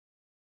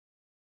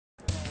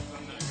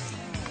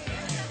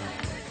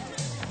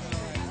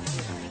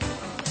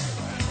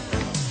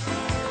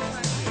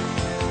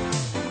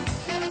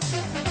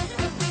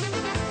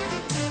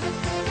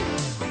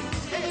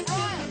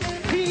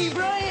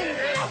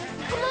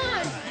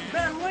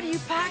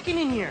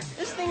working in here.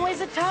 This thing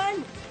weighs a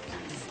ton.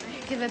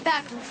 Give it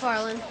back,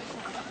 McFarland. I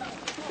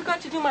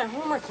forgot to do my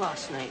homework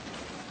last night.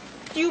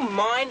 Do you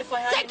mind if I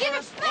had Give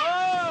it back!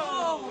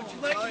 Oh, would you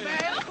like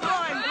that? Come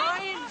on,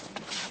 Brian.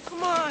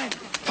 Come on.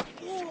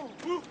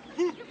 Go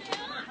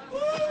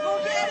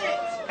get it.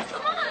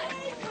 Come on!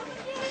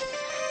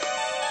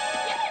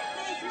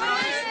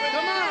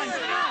 Come on.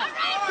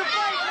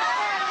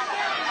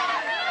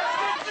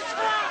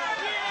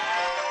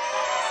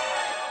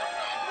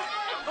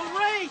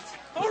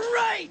 All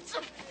right.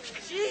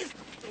 Jeez.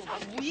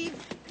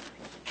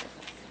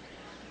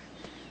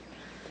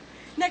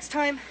 Next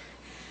time,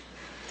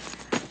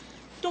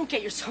 don't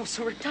get yourself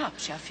so worked up,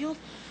 Sheffield.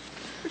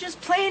 We're just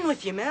playing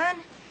with you, man.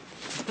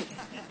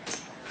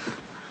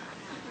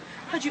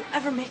 How'd you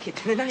ever make it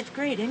to the 9th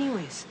grade,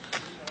 anyways?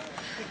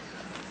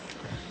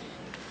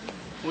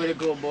 Way to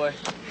go, boy.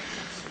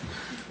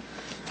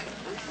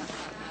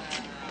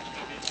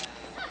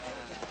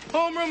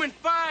 Homeroom in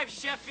 5,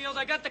 Sheffield.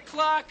 I got the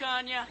clock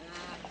on you.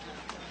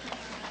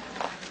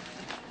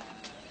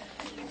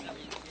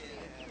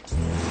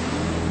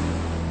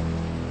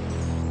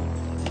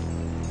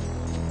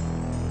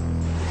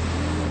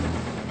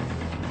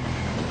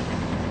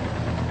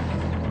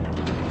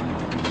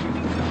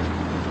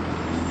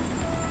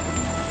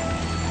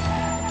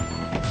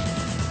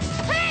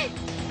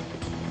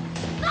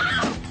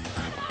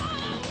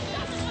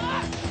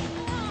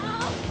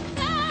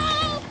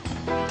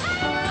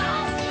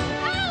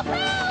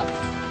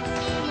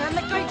 Man,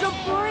 that guy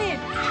jumped Brian.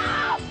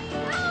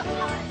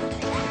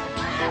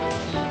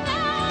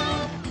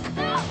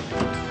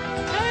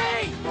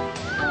 Hey!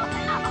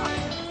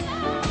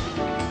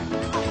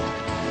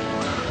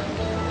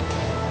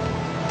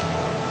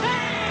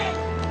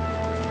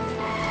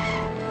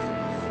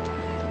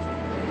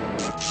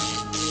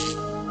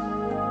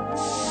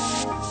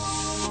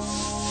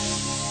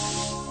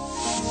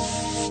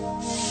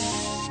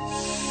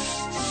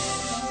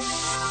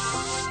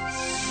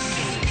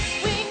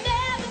 We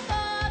never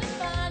thought of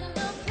finding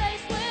a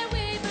place where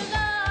we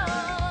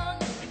belong.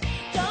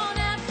 Don't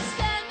have to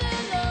stand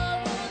alone,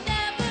 we'll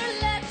never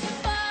let you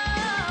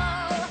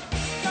fall.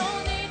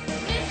 Don't need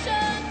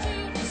permission to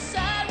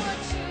decide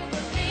what you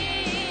believe.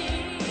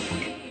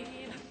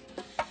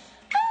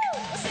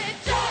 Say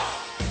jump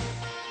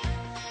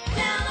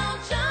down on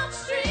Jump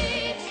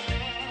Street.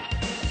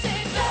 Say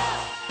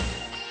jump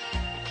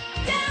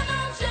down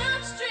on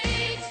Jump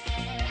Street.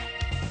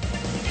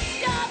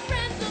 Your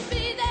friends will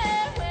be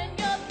there when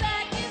your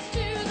back is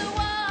to the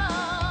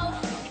wall.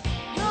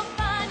 You'll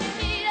find you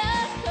need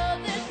us 'cause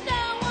there's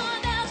no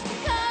one else to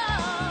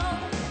call.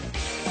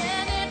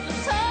 And if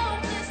it's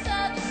hopeless,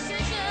 our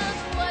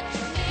decision's what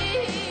you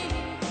need.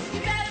 You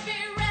better be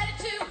ready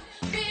to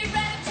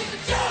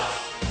jump.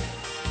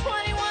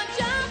 21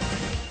 Jump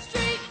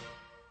Street.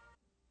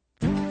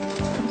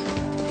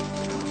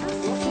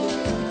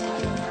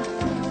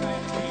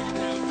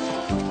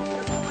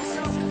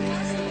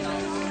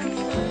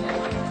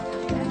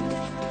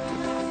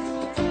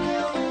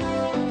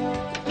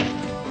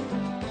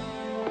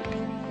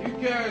 You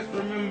guys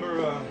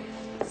remember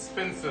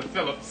Spencer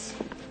Phillips?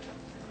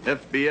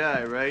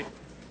 FBI, right?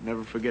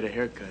 Never forget a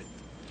haircut.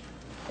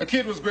 A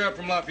kid was grabbed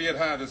from Lafayette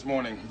High this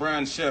morning.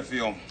 Brian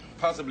Sheffield.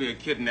 Possibly a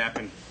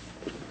kidnapping.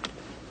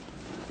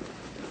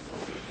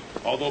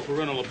 Although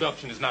parental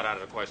abduction is not out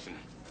of the question.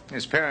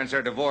 His parents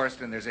are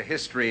divorced, and there's a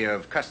history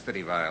of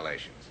custody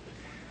violations.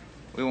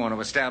 We want to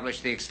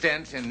establish the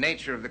extent and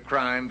nature of the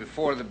crime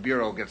before the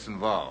Bureau gets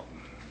involved.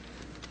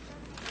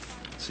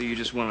 So you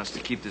just want us to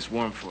keep this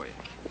warm for you?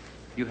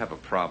 You have a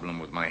problem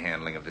with my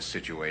handling of this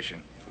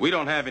situation? We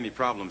don't have any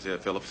problems here,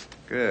 Phillips.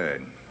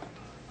 Good.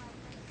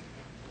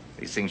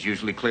 These things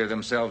usually clear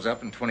themselves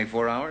up in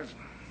 24 hours?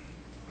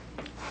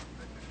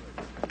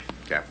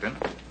 Captain?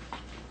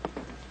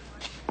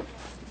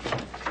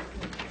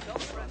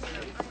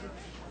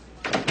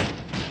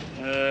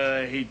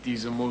 I hate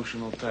these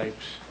emotional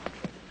types.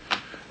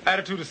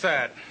 Attitude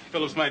aside,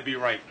 Phillips might be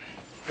right.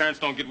 Parents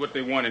don't get what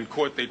they want in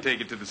court, they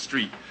take it to the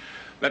street.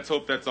 Let's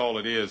hope that's all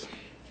it is.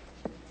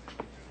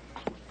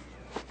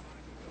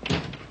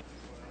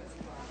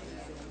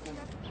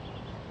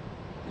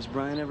 Has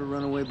Brian ever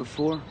run away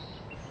before?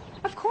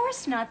 Of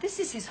course not. This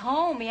is his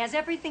home. He has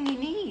everything he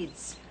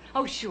needs.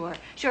 Oh, sure.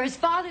 Sure, his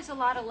father's a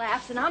lot of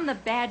laughs, and I'm the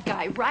bad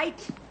guy,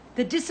 right?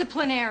 The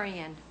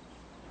disciplinarian.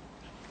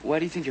 Why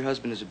do you think your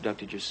husband has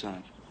abducted your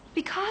son?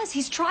 Because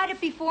he's tried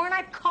it before, and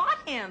I've caught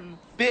him.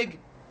 Big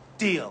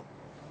deal.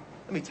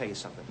 Let me tell you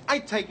something. I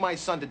take my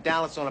son to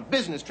Dallas on a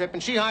business trip,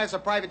 and she hires a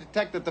private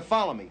detective to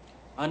follow me.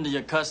 Under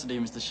your custody,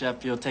 Mr.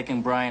 Sheffield,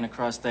 taking Brian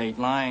across state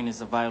line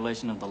is a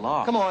violation of the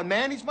law. Come on,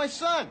 man. He's my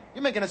son.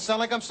 You're making it sound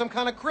like I'm some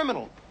kind of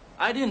criminal.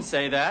 I didn't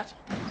say that.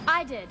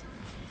 I did.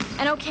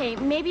 And okay,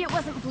 maybe it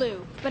wasn't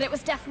blue, but it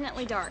was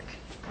definitely dark.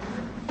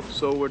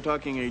 So we're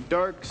talking a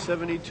dark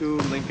 72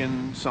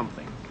 Lincoln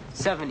something.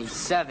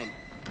 77.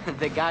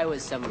 The guy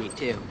was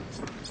 72.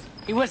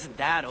 He wasn't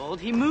that old.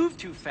 He moved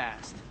too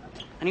fast.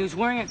 And he was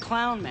wearing a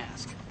clown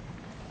mask.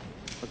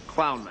 A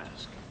clown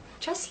mask.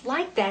 Just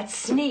like that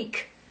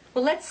sneak.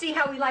 Well, let's see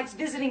how he likes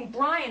visiting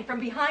Brian from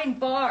behind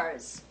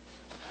bars.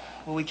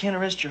 Well, we can't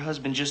arrest your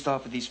husband just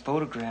off of these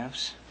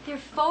photographs. They're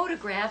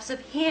photographs of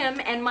him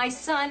and my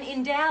son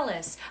in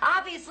Dallas.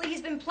 Obviously,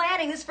 he's been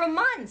planning this for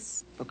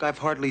months. Look, I've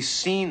hardly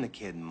seen the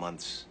kid in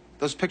months.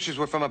 Those pictures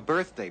were from a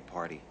birthday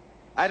party.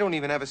 I don't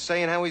even have a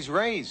say in how he's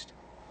raised.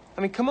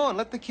 I mean, come on,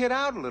 let the kid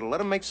out a little.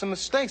 Let him make some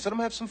mistakes. Let him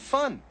have some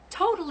fun.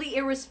 Totally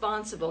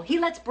irresponsible. He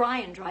lets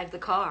Brian drive the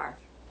car.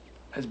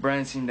 Has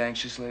Brian seemed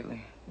anxious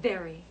lately?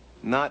 Very.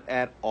 Not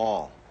at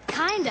all.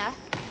 Kinda.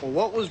 Well,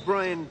 what was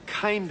Brian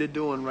kinda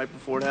doing right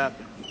before it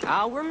happened?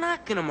 We're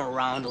knocking him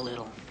around a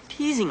little.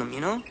 Teasing him,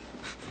 you know?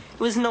 It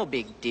was no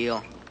big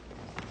deal.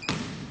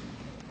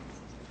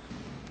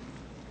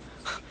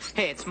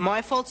 Hey, it's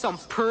my fault some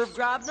perv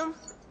grabbed him?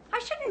 I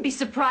shouldn't be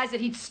surprised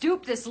that he'd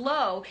stoop this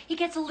low. He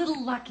gets a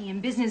little lucky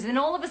in business, and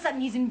all of a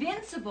sudden he's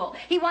invincible.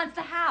 He wants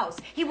the house.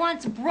 He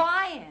wants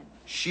Brian.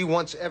 She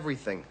wants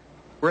everything.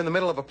 We're in the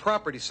middle of a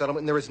property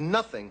settlement, and there is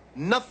nothing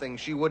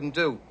she wouldn't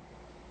do.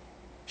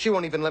 She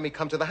won't even let me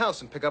come to the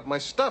house and pick up my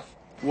stuff.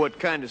 What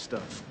kind of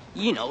stuff?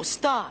 You know,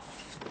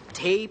 stuff.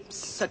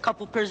 Tapes, a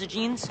couple pairs of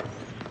jeans.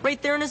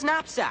 Right there in his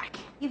knapsack.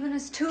 Even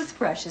his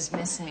toothbrush is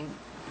missing.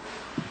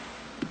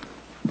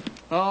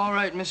 All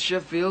right, Miss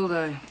Sheffield,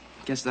 I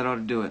guess that ought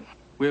to do it.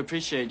 We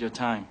appreciate your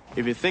time.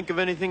 If you think of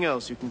anything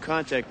else, you can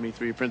contact me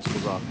through your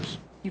principal's office.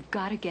 You've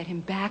got to get him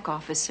back,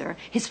 officer.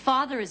 His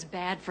father is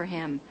bad for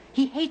him.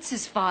 He hates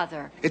his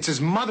father. It's his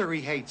mother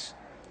he hates.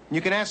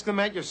 You can ask them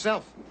that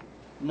yourself.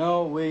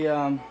 No, we,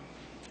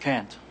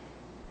 can't.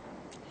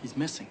 He's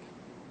missing.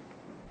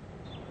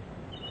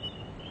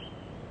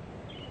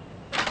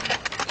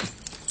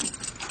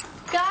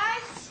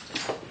 Guys?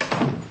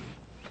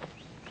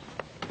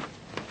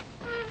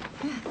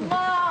 Mom!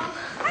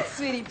 Hi,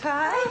 sweetie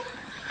pie.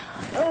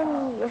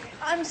 Oh,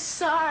 I'm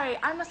sorry.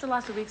 I must have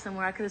lost a week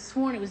somewhere. I could have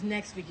sworn it was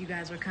next week you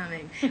guys were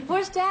coming.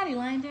 Where's Daddy?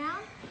 Lying down?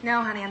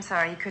 No, honey, I'm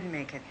sorry. He couldn't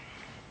make it.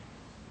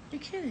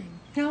 You're kidding.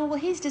 No, well,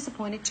 he's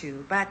disappointed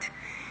too. But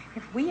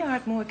if we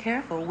aren't more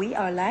careful, we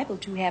are liable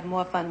to have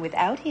more fun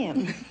without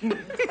him. You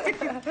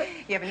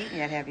haven't eaten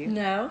yet, have you?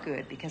 No.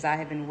 Good, because I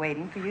have been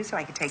waiting for you so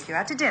I could take you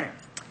out to dinner.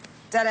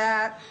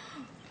 Ta-da!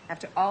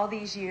 After all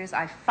these years,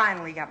 I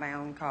finally got my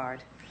own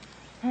card.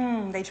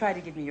 They tried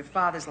to give me your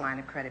father's line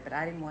of credit, but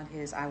I didn't want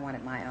his. I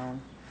wanted my own.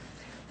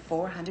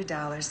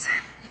 $400.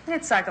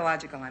 It's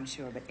psychological, I'm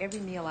sure, but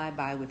every meal I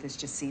buy with this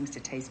just seems to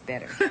taste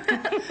better.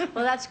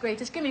 Well, that's great.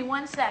 Just give me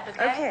 1 sec,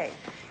 okay? Okay.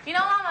 You know,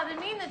 Mom, I've been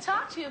meaning to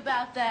talk to you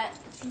about that.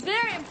 It's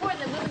very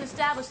important that women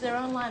establish their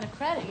own line of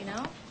credit, you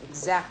know?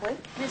 Exactly.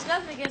 And it's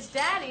nothing against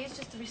Daddy. It's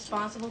just a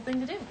responsible thing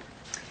to do.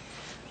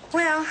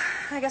 Well,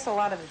 I guess a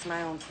lot of it's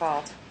my own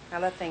fault. I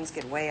let things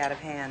get way out of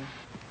hand.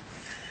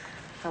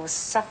 I was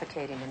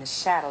suffocating in the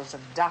shadows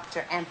of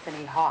Dr.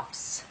 Anthony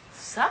Hoffs.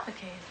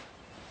 Suffocated?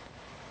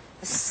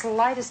 The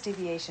slightest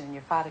deviation and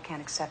your father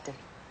can't accept it.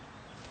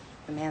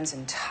 The man's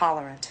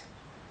intolerant,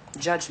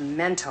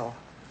 judgmental.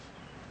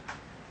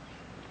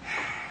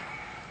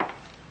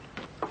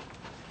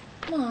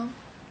 Mom,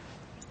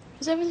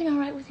 is everything all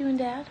right with you and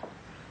Dad?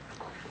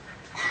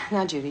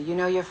 Now, Judy, you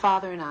know your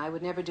father and I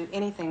would never do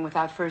anything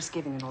without first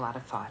giving it a lot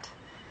of thought.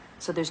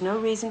 So there's no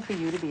reason for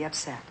you to be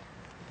upset.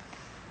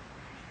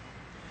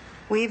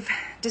 We've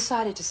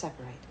decided to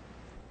separate.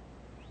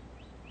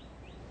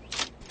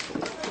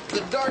 The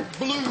dark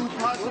blue,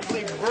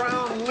 possibly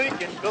brown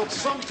Lincoln, built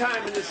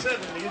sometime in the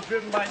 70s,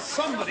 driven by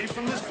somebody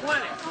from this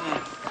planet.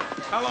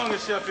 How long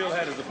has Sheffield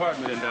had his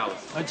apartment in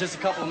Dallas? Just a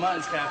couple of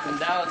months, Captain.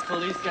 Dallas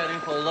police got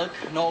in for a look.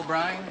 No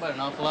O'Brien, but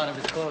an awful lot of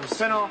his clothes.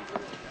 Fennel,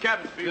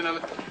 cabin speed.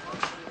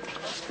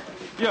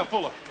 Yeah,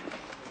 Fuller.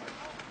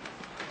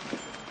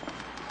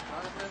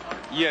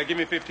 Yeah, give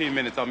me 15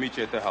 minutes. I'll meet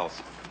you at the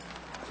house.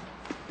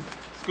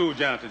 School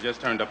janitor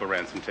just turned up a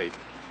ransom tape.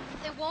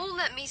 They won't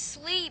let me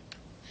sleep.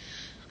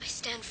 I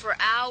stand for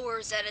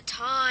hours at a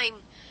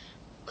time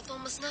with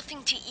almost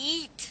nothing to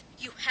eat.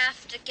 You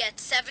have to get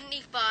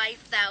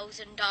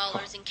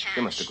 $75,000 in cash.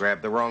 You must have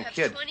grabbed the wrong You have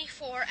kid.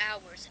 24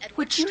 hours at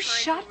Would which you time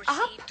shut you'll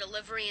receive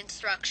delivery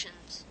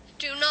instructions.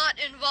 Do not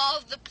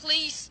involve the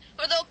police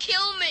or they'll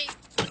kill me.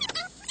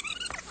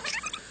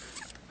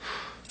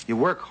 You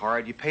work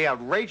hard, you pay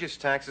outrageous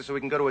taxes so we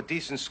can go to a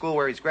decent school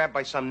where he's grabbed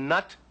by some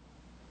nut.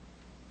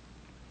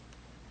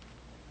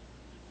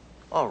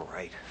 All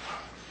right.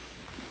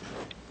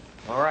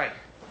 All right.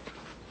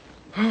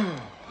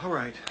 All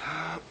right.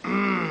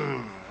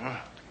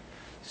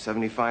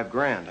 75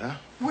 grand, huh?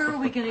 Where are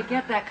we going to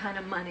get that kind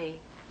of money?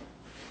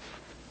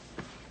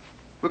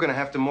 We're gonna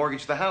have to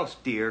mortgage the house,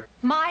 dear.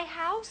 My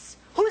house?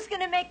 Who's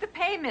going to make the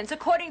payments?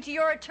 According to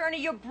your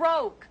attorney, you're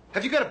broke.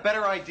 Have you got a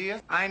better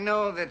idea? I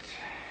know that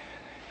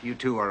you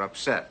two are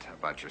upset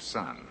about your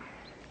son.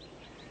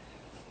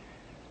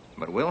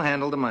 But we'll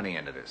handle the money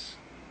end of this.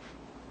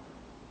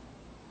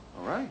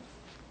 All right.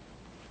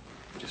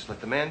 Just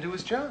let the man do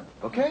his job,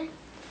 okay?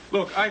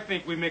 Look, I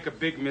think we make a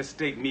big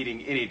mistake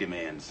meeting any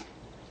demands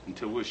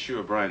until we're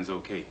sure Brian's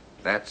okay.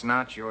 That's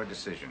not your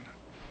decision.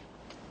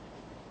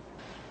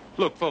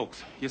 Look,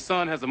 folks, your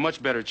son has a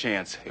much better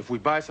chance if we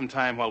buy some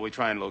time while we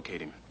try and locate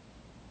him.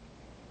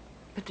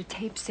 But the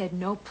tape said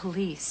no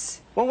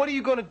police. Well, what are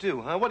you going to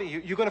do, huh? What are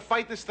you going to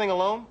fight this thing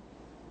alone?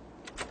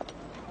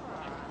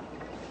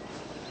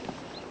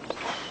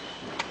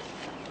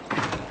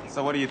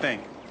 So what do you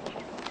think?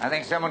 I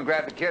think someone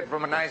grabbed the kid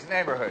from a nice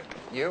neighborhood.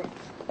 You?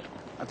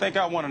 I think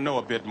I want to know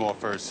a bit more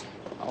first.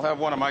 I'll have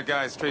one of my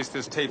guys trace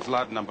this tape's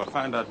lot number,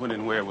 find out when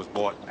and where it was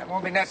bought. That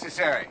won't be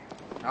necessary.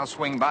 I'll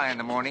swing by in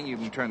the morning. You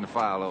can turn the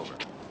file over.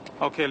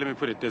 Okay, let me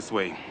put it this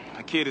way.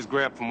 A kid is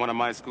grabbed from one of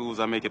my schools.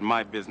 I make it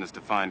my business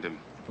to find him.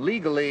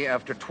 Legally,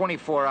 after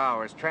 24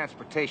 hours,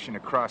 transportation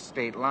across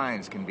state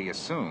lines can be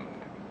assumed.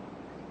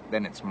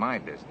 Then it's my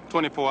business.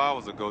 24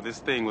 hours ago, this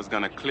thing was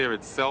going to clear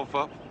itself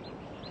up.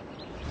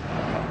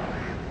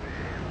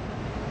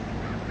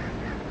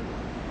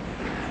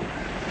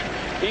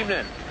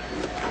 Evening.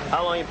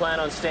 How long you plan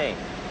on staying?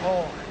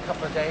 Oh, a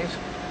couple of days.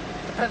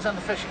 Depends on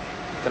the fishing.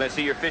 Can I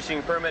see your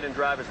fishing permit and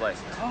driver's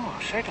license? Oh,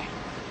 certainly.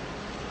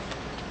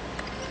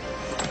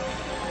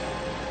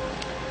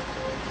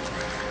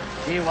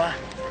 Here you are.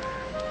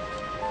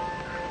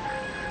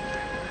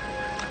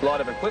 A lot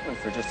of equipment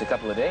for just a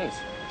couple of days.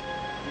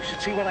 You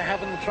should see what I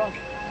have in the trunk.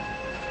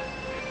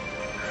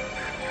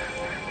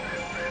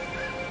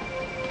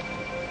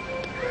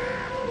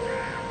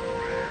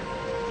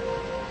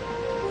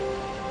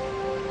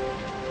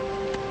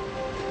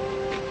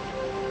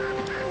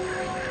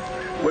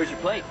 Where's your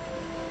plate?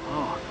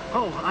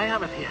 Oh, I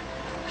have it here,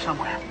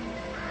 somewhere.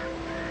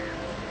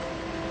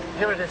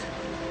 Here it is.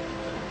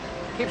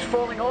 Keeps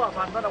falling off.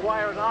 I'm going to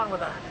wire it on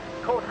with a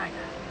coat hanger.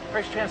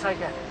 First chance I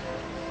get.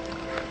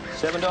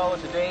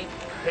 $7 a day,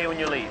 pay when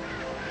you leave.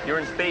 You're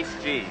in Space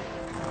G.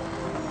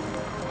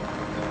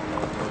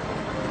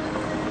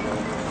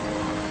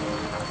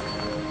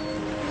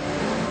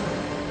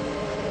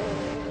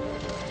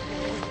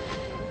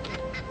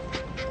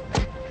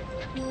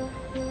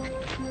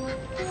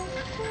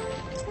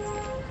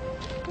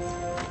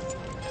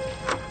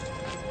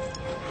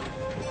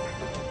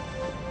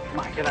 Come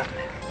on, get up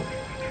there.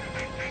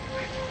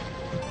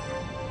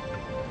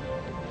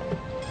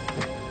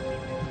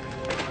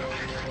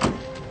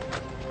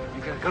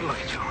 You get a good look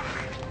at you.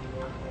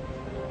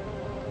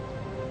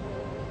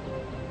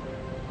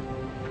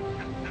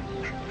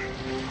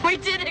 We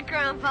did it,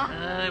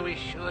 Grandpa. We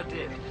sure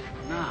did.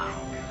 Now,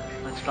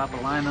 let's drop a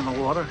line in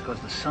the water because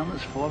the sun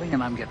is falling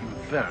and I'm getting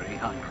very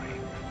hungry.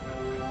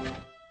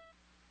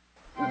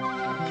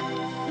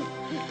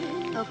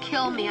 They'll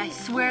kill me, I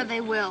swear they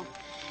will.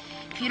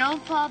 If you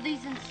don't follow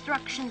these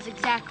instructions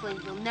exactly,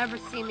 you'll never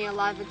see me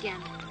alive again.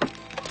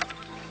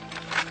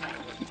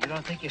 You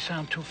don't think you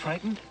sound too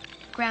frightened?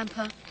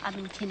 Grandpa, I've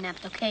been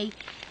kidnapped, okay?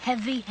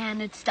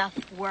 Heavy-handed stuff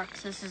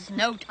works. This is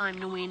no time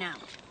to wean out.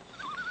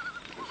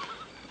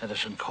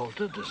 Edison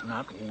Coulter does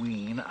not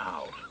wean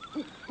out.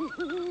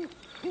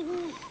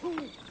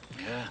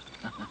 Yeah.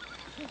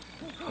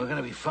 We're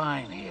gonna be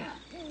fine here.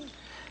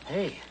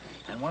 Hey,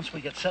 and once we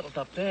get settled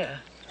up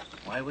there,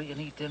 why, we can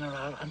eat dinner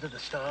out under the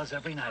stars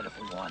every night if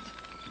we want.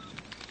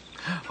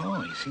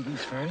 Oh, you see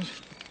these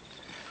furs?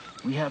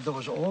 We have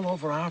those all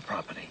over our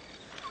property.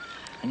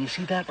 And you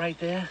see that right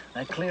there,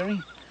 that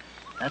clearing?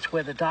 That's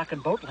where the dock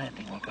and boat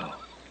landing will go.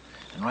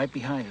 And right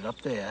behind it, up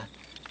there,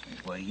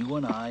 is where you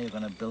and I are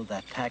going to build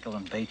that tackle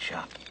and bait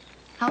shop.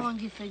 How long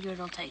do you figure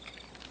it'll take?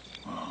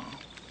 Oh,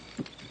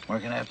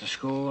 working after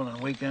school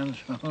and weekends?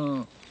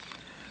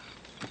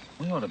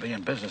 We ought to be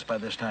in business by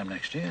this time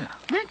next year.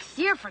 Next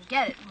year,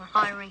 forget it. We're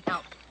hiring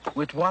help.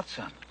 With what,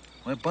 son?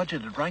 We're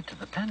budgeted right to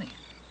the penny.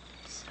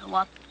 So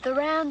up the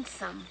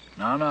ransom.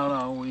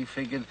 No. We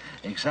figured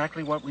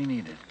exactly what we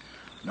needed.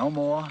 No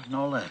more,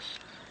 no less.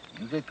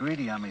 You get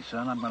greedy on me,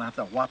 son, I'm going to have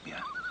to whop you.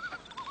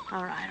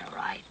 All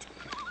right.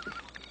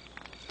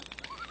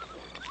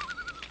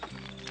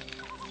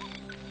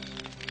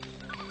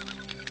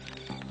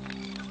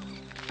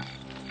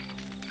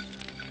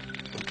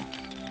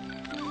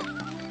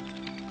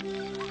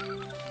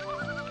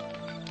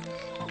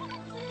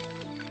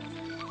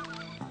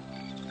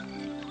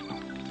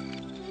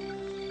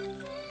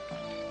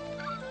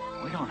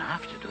 We don't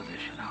have to do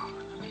this, you know.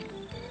 I mean,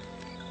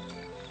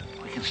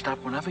 we can stop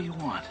whenever you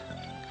want.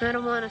 I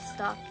don't want to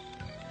stop.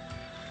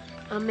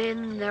 I'm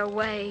in their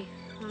way.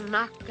 I'm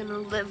not gonna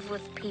live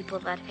with people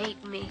that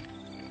hate me.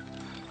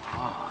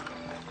 Oh,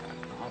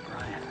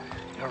 Brian,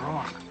 you're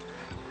wrong.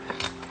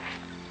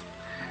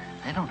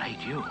 They don't hate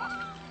you.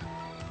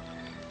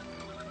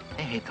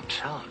 They hate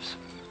themselves.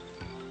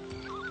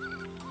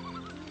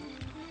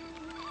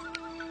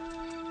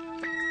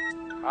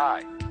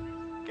 Hi.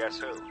 Guess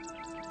who?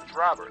 It's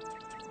Robert.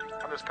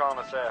 I'm just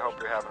calling to say I hope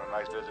you're having a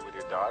nice visit with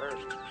your daughters,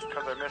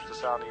 because I missed the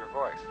sound of your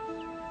voice.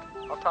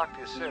 I'll talk to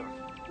you soon.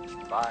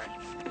 Bye.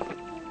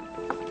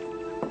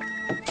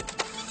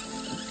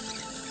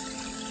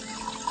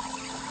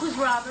 Who's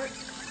Robert?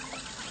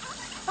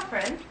 A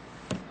friend.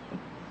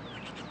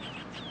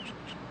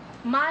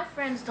 My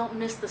friends don't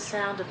miss the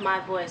sound of my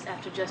voice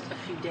after just a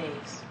few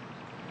days.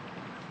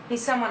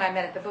 He's someone I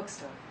met at the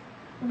bookstore.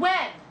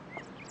 When?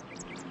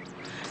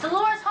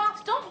 Dolores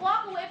Hawks, don't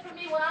walk away from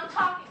me when I'm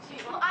talking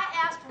to you. I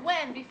asked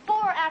when,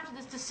 before or after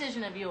this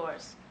decision of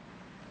yours.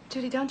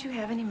 Judy, don't you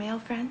have any male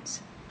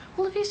friends?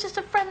 Well, if he's just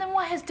a friend, then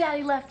why has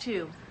Daddy left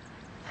you?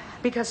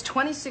 Because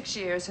 26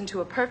 years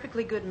into a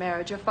perfectly good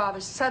marriage, your father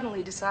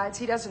suddenly decides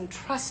he doesn't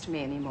trust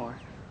me anymore.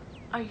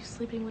 Are you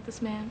sleeping with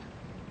this man?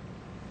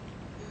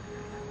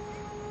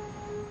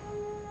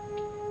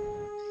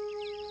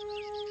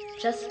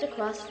 Just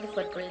across the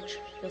footbridge,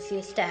 you'll see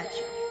a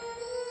statue.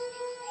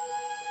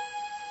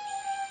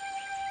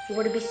 You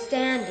are to be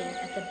standing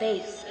at the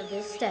base of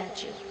this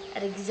statue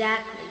at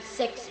exactly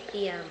 6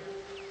 p.m.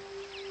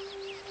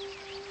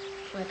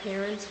 My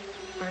parents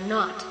are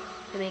not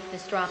to make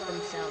this drop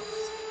themselves.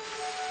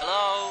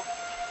 Hello?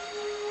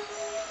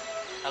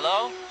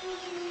 Hello?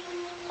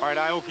 All right,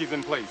 Aoki's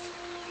in place.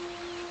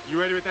 You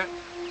ready with that?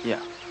 Yeah.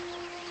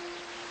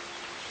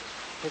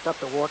 Pick up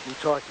the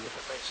walkie-talkie at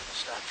the base of the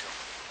statue.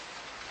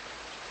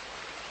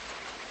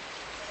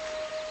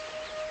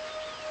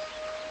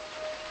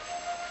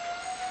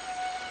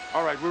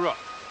 All right, we're up.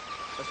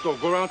 Let's go.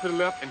 Go around to the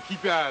left and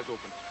keep your eyes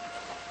open.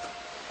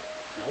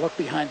 Now look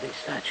behind the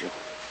statue.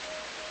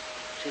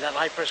 See that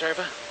life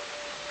preserver?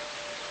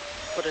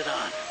 Put it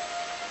on.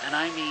 And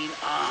I mean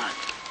on.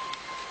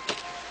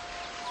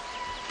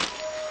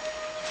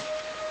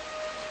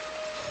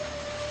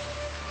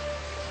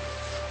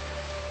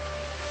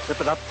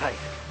 Zip it up tight.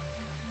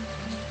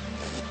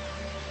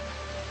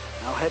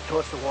 Now head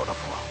towards the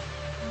waterfall.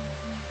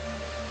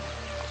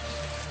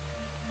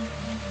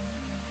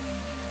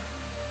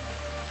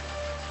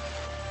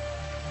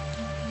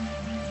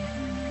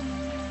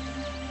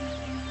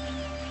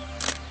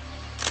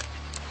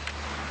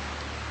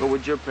 What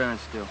would your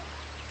parents do?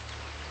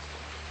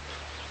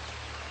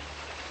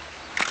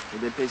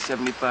 Would they pay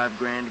 75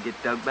 grand to get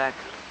Doug back?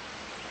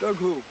 Doug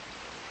who?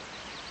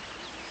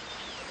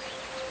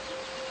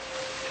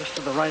 Just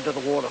to the right of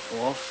the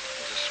waterfall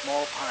is a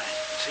small pine.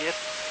 See it?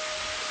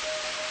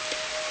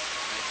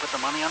 And you put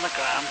the money on the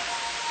ground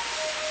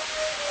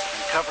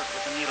and cover it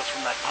with the needles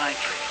from that pine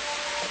tree.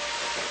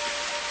 Okay.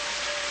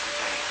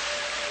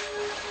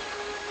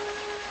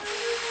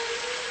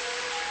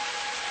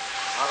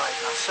 All right,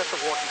 now set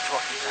the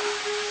walkie-talkie down.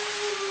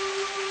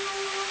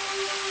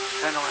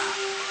 Turn around.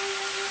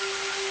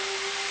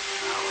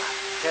 Now,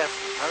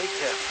 carefully, very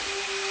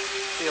carefully,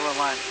 feel a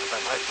lining of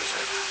that life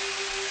preserver.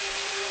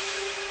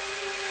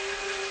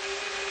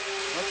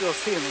 What you're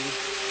feeling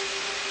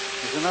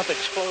is enough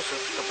explosive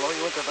to blow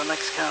you into the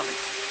next county.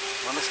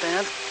 You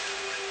understand?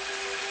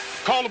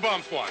 Call the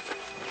bomb squad.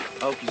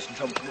 Okay, some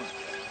trouble. Come on.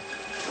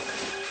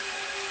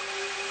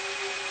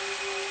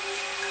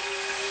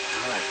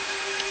 All right.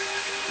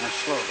 Now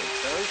slowly,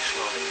 very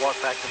slowly, walk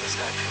back to the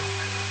statue.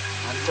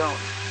 And don't,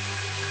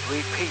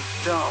 repeat,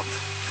 don't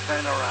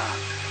turn around.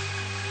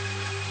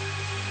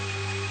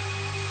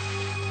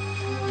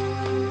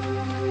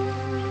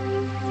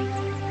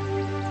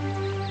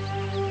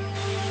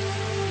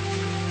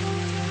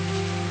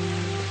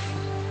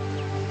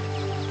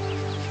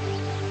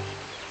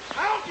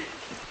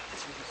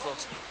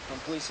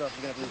 Police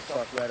officer gonna leave the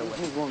park right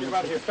away. Get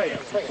out of here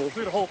fast.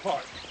 Clear the whole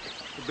park.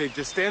 So, babe,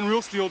 just stand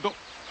real still. Don't.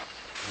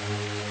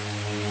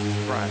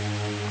 Brian.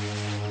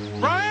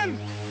 Brian!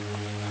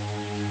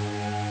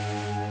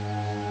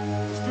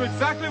 Just do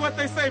exactly what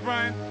they say,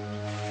 Brian.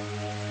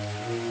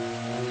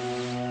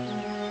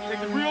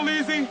 Take it real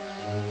easy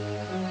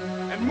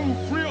and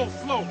move real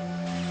slow.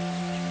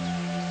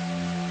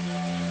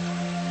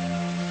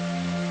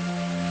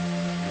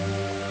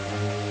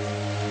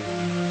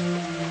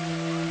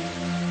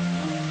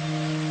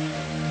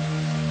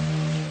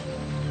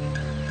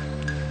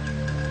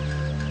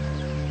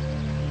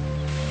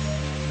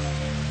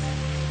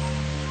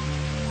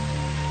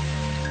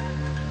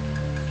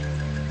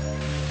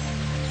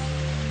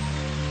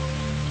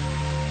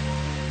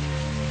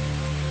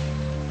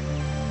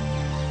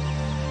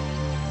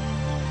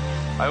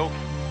 Aoki.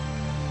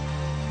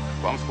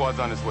 Bomb squad's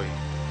on its way.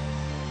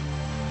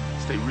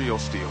 Stay real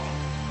still.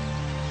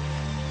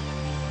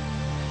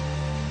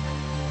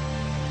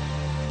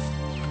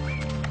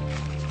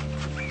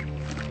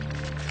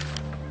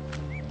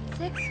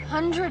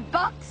 $600?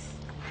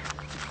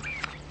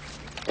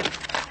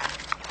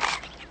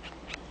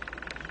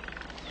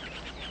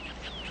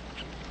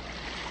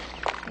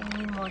 I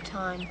need more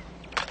time.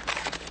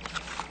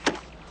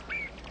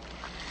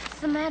 What's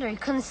the matter? He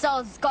couldn't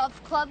sell his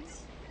golf clubs?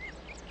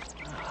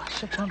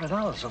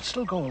 $600 will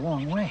still go a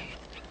long way.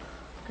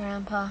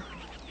 Grandpa,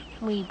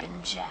 we've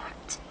been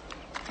jacked.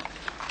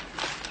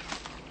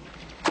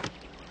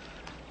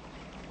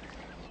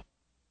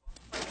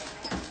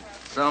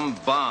 Some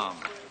bomb.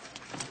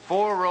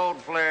 4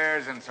 road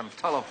flares and some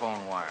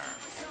telephone wire.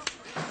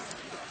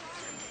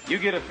 You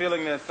get a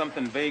feeling there's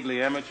something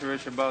vaguely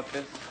amateurish about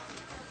this?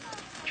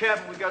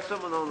 Captain, we got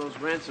something on those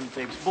ransom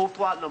tapes. Both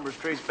plot numbers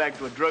trace back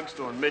to a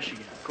drugstore in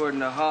Michigan. According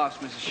to Hoss,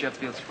 Mrs.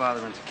 Sheffield's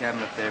father rents a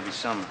cabin up there every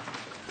summer.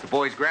 The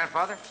boy's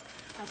grandfather?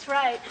 That's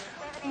right.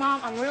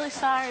 Mom, I'm really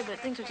sorry, but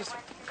things are just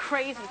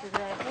crazy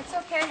today. It's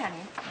okay,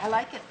 honey. I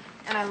like it.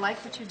 And I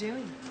like what you're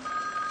doing.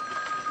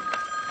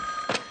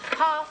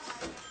 Hoss.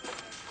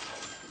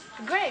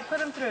 Great, put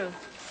him through.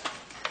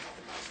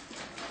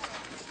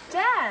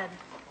 Dad.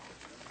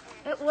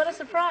 What a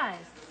surprise.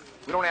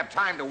 We don't have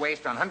time to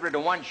waste on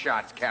 100-to-1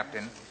 shots,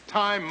 Captain.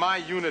 Time my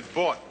unit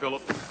bought,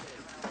 Philip.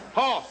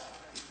 Hoss!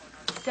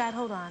 Dad,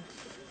 hold on.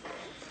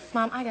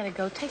 Mom, I gotta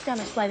go. Take down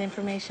his flight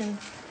information.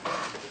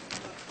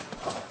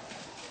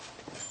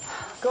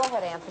 Go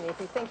ahead, Anthony, if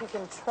you think you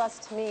can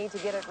trust me to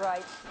get it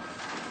right.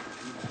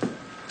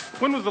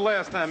 When was the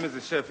last time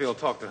Mrs. Sheffield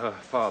talked to her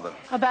father?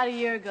 About a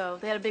year ago.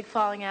 They had a big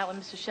falling out when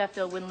Mr.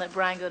 Sheffield wouldn't let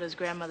Brian go to his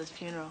grandmother's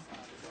funeral.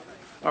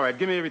 All right,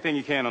 give me everything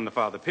you can on the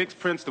father. Pics,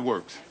 prints, the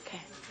works. Okay.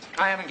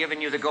 I haven't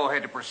given you the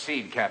go-ahead to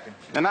proceed, Captain.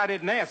 And I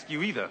didn't ask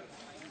you either.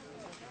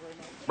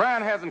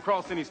 Brian hasn't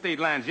crossed any state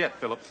lines yet,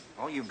 Philip.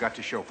 All you've got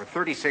to show for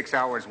 36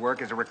 hours'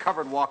 work is a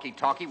recovered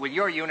walkie-talkie with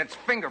your unit's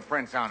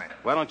fingerprints on it.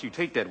 Why don't you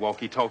take that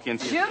walkie-talkie and...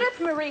 Judith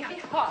Marie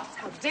Hoss,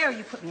 how dare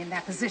you put me in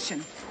that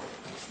position?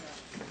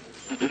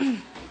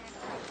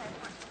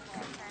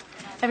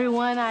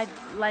 Everyone, I'd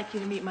like you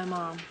to meet my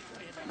mom.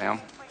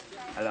 Ma'am?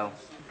 Hello.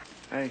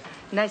 Hey.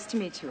 Nice to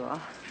meet you all.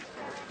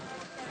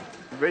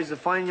 You raised a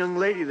fine young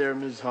lady there,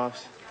 Ms.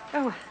 Hoffs.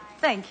 Oh,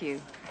 thank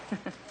you.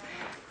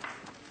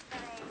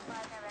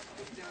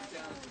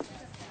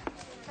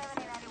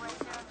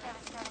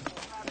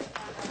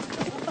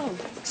 Oh,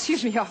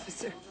 excuse me,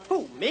 officer.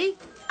 Who, me?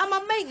 I'm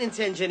a maintenance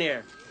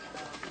engineer.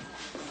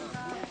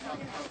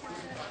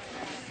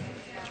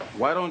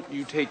 Why don't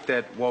you take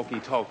that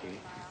walkie-talkie,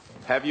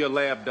 have your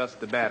lab dust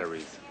the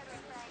batteries.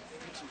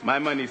 My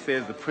money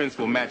says the prints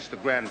will match the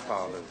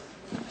grandfather's.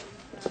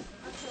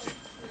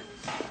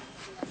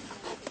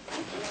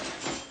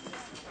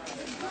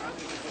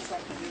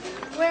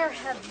 Where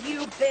have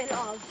you been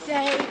all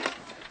day?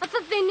 I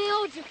thought they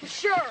nailed you for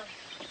sure.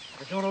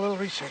 We're doing a little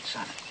research,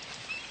 son.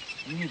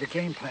 We need a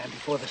game plan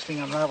before this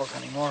thing unravels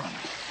anymore on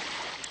us.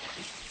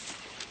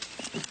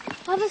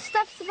 All this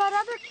stuff's about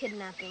other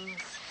kidnappings.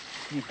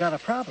 You've got a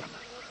problem.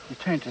 You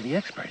turn to the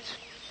experts.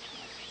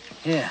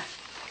 Yeah.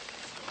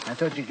 I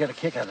thought you'd get a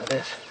kick out of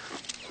this.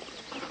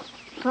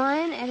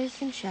 Brian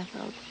Edison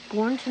Sheffield,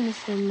 born to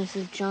Mr. and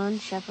Mrs. John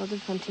Sheffield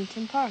of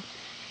Huntington Park.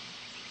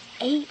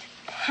 8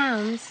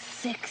 pounds,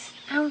 6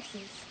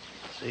 ounces.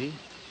 See?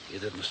 You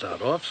didn't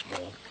start off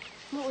small.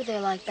 What were they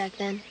like back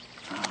then?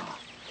 Oh,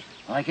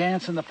 like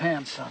ants in the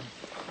pants, son.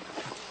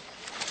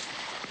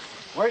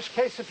 Worst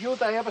case of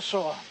youth I ever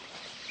saw.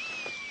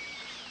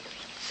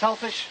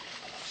 Selfish,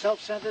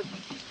 self-centered.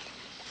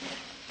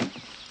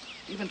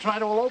 Even tried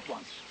to elope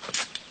once.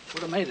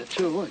 Would have made it,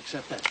 too,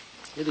 except that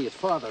idiot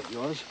father of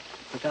yours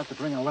forgot to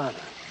bring a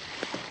ladder.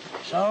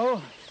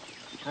 So,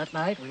 that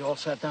night, we all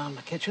sat down in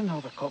the kitchen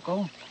over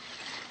cocoa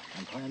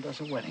and planned us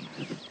a wedding.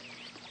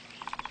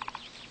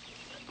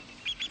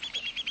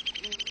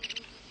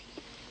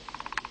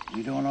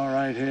 You doing all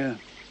right here?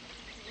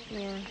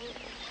 Yeah.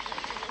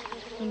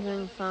 I'm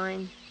doing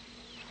fine.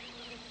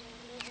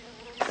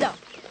 So,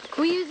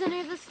 can we use any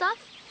of this stuff?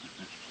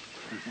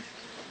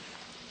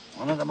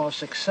 One of the most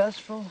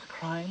successful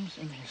crimes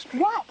in history.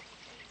 What?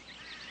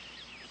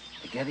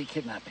 The Getty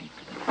kidnapping.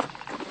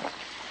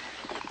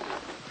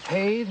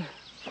 Paid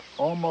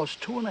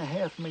almost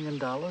 $2.5 million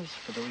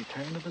for the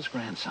return of his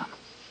grandson.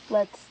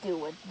 Let's do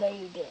what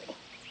they did.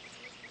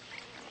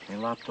 They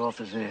lopped off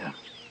his ear.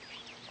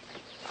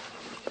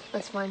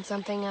 Let's find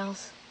something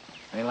else.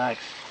 Relax.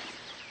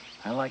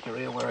 I like your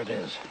ear where it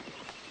is.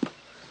 You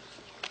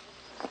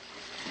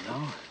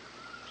know,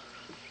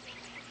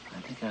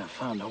 I think I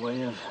found a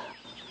way of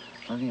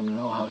letting him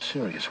know how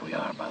serious we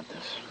are about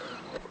this.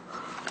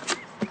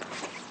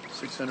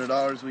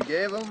 $600 we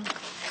gave him.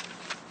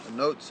 A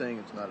note saying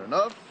it's not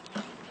enough.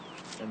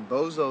 And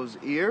Bozo's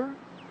ear.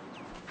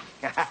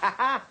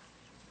 I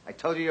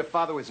told you your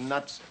father was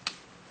nuts.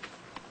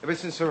 Ever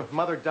since her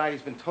mother died,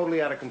 he's been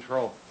totally out of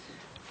control.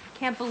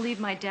 Can't believe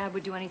my dad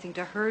would do anything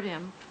to hurt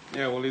him.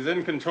 Yeah, well, he's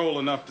in control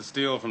enough to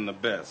steal from the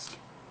best.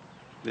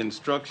 The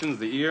instructions,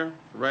 the ear,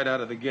 right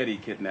out of the Getty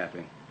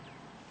kidnapping.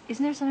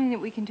 Isn't there something that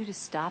we can do to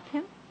stop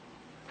him?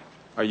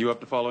 Are you up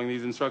to following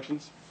these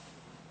instructions?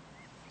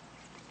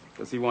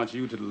 Does he want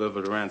you to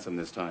deliver the ransom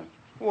this time?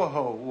 Whoa,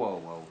 whoa,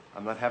 whoa.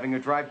 I'm not having her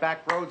drive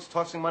back roads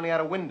tossing money out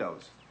of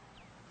windows.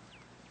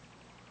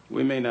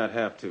 We may not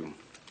have to.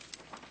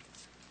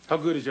 How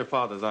good is your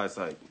father's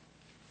eyesight?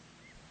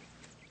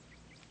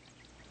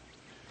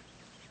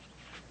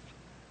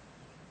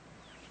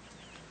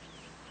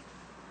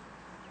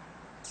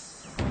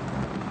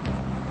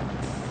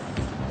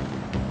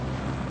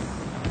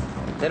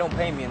 They don't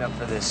pay me enough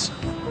for this.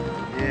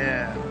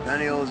 Yeah,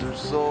 pennios are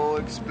so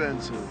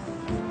expensive.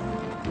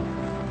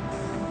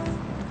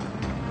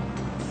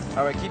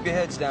 All right, keep your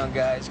heads down,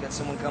 guys. Got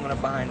someone coming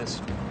up behind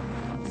us.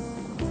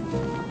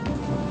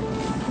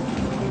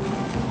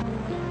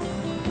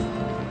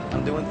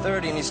 I'm doing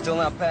 30 and he's still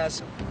not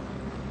passing.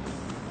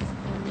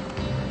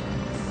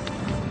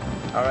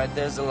 All right,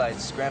 there's the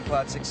lights.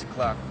 Grandpa at 6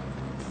 o'clock.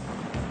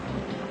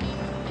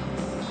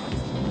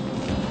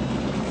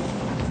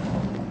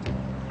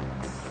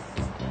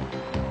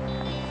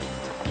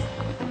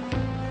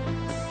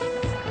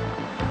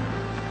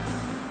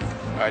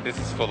 All right, this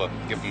is Fuller.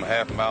 Give him a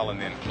half mile and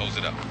then close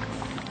it up.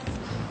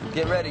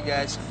 Get ready,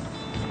 guys.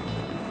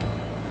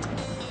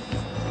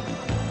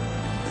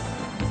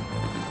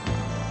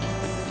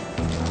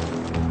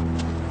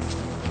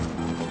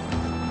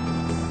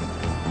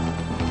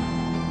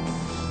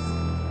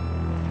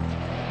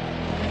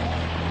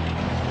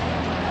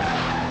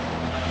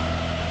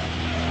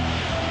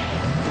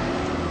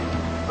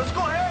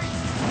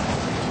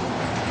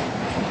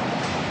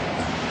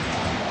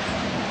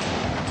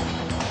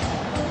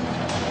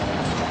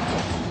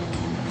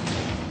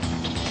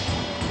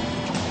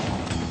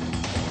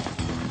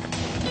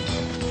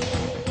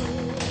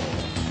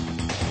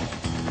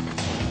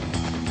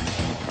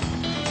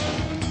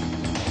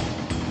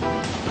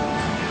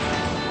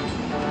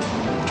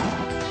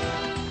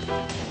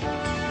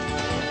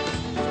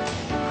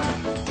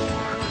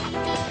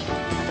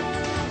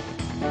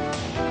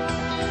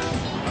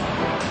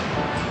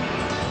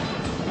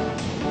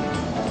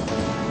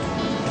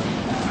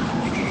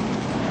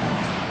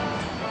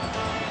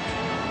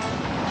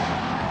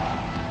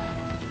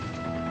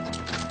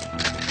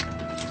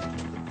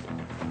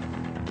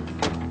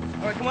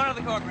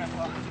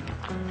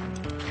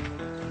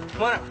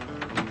 whatever.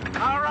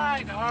 All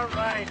right, all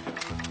right.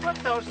 Put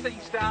those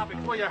things down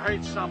before you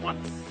hurt someone.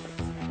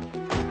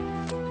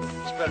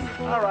 It's better.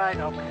 All right,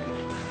 okay.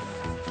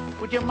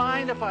 Would you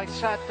mind if I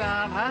sat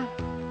down, huh?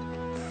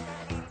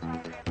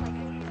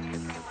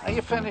 Are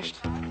you finished?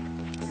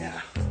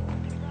 Yeah.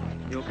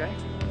 You okay?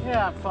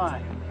 Yeah, I'm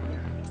fine.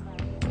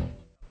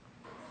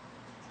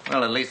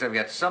 Well, at least I've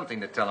got something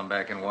to tell them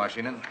back in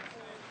Washington.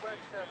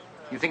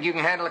 You think you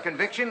can handle a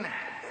conviction?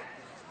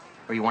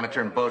 Or you want to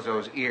turn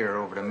Bozo's ear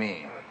over to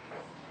me?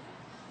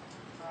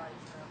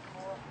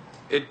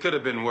 It could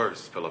have been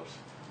worse, Phillips.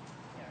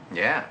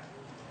 Yeah.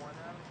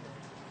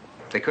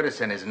 They could have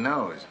sent his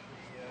nose.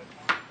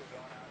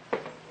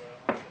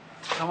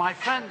 So my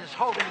friend is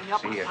holding me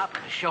up on top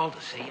of the shoulder,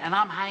 see, and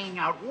I'm hanging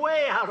out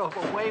way out over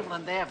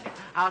Waveland Avenue,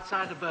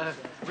 outside of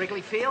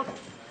Wrigley Field.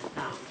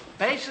 Now,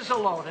 bases are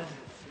loaded,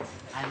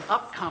 and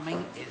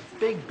upcoming is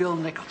Big Bill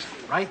Nicholson,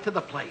 right to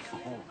the plate.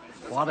 Oh,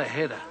 what a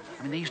hitter.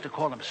 I mean, they used to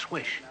call him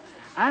Swish.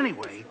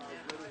 Anyway,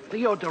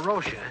 Leo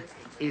DeRocha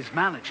is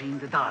managing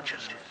the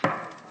Dodgers.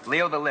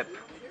 Leo the Lip.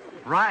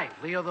 Right,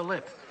 Leo the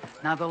Lip.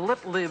 Now, the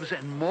Lip lives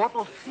in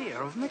mortal fear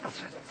of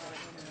Nicholson.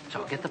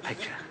 So get the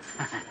picture.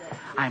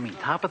 I mean,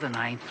 top of the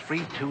ninth,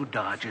 3-2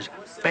 Dodgers,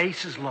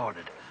 bases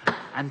loaded.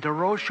 And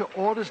DeRocha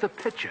orders the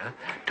pitcher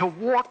to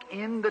walk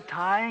in the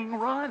tying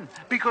run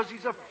because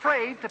he's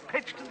afraid to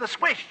pitch to the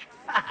Swish.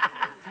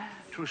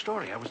 True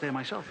story. I was there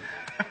myself.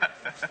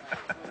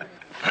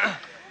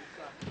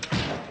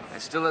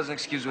 It still doesn't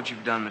excuse what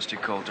you've done, Mr.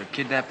 Coulter.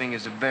 Kidnapping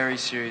is a very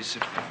serious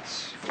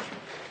offense.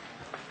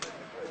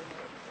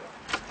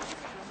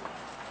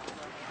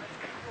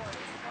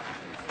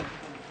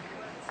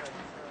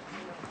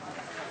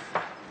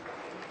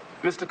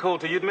 Mr.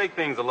 Coulter, you'd make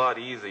things a lot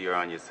easier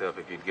on yourself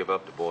if you'd give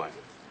up the boy.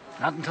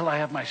 Not until I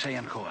have my say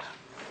in court.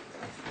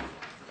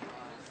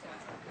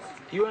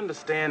 Do you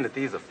understand that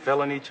these are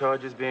felony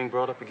charges being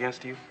brought up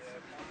against you?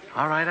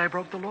 All right, I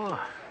broke the law.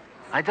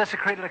 I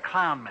desecrated a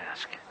clown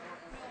mask.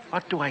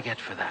 What do I get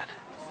for that?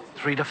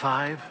 3 to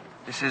 5?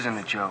 This isn't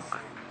a joke.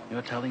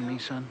 You're telling me,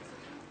 son?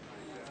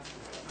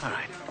 All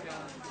right.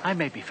 I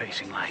may be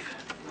facing life.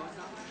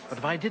 But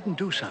if I didn't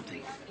do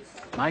something,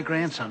 my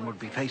grandson would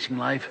be facing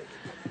life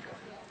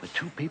with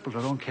 2 people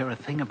who don't care a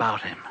thing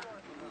about him.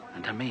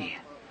 And to me,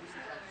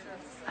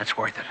 that's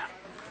worth it.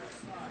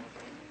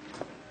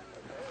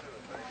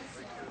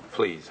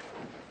 Please,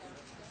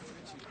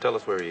 tell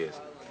us where he is.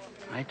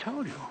 I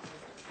told you.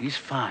 He's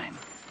fine.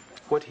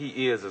 What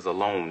he is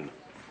alone.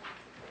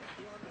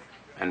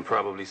 And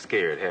probably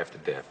scared half to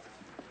death.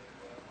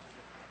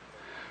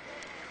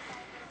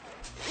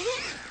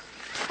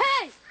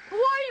 Hey! Who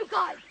are you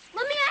guys?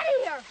 Let me out of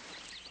here!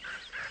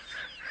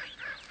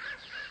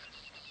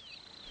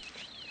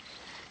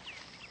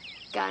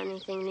 Got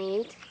anything to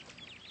eat?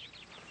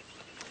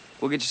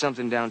 We'll get you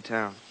something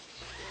downtown.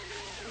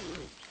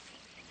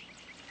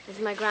 Is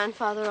my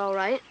grandfather all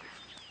right?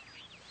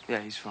 Yeah,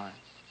 he's fine.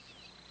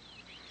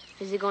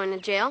 Is he going to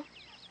jail?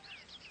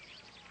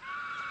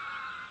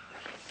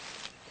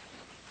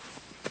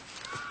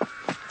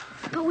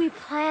 But we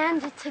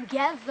planned it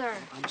together.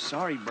 I'm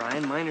sorry,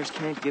 Brian. Minors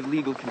can't give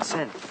legal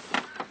consent.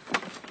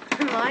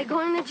 Am I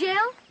going to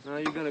jail? No,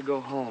 you're gonna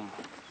go home.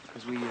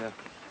 Because we,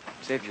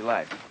 saved your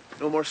life.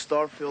 No more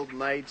star-filled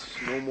nights,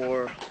 no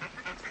more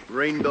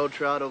rainbow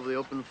trout over the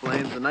open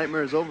flames. The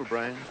nightmare is over,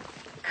 Brian.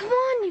 Come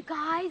on, you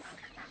guys.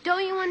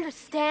 Don't you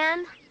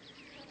understand?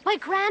 My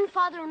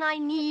grandfather and I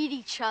need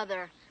each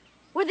other.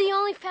 We're the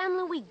only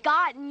family we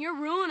got, and you're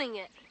ruining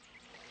it.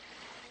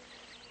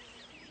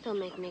 Don't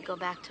make me go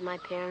back to my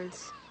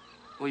parents.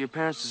 Well, your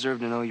parents deserve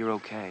to know you're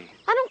okay.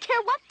 I don't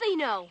care what they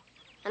know.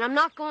 And I'm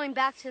not going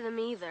back to them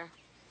either.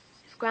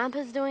 If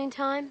Grandpa's doing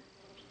time,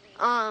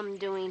 I'm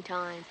doing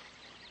time.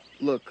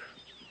 Look,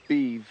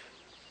 Beeve,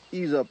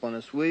 ease up on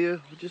us, will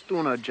you? We're just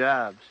doing our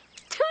jobs.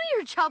 Do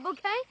your job,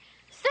 okay?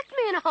 Stick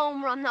me in a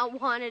home where I'm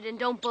not wanted and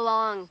don't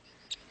belong.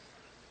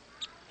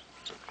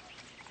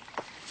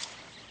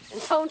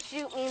 And don't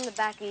shoot me in the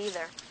back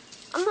either.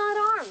 I'm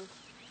not armed.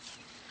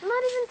 I'm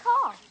not even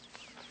tall.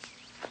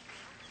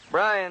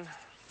 Brian.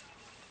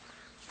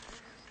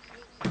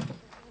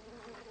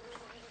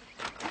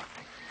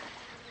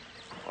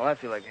 Well, I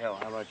feel like hell.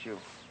 How about you?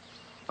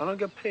 I don't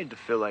get paid to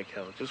feel like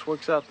hell. It just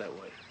works out that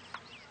way.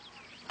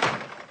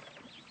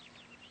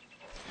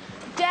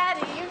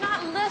 Daddy, you're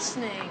not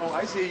listening. Oh,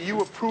 I see.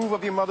 You approve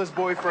of your mother's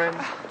boyfriend?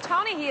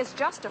 Tony, he is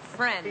just a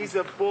friend. He's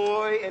a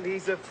boy and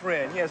he's a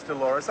friend. Yes,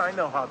 Dolores, I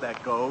know how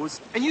that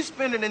goes. And you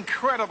spend an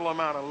incredible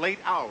amount of late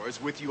hours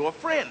with your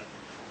friend.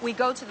 We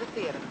go to the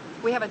theater.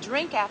 We have a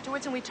drink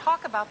afterwards and we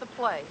talk about the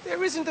play.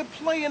 There isn't a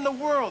play in the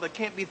world that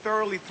can't be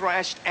thoroughly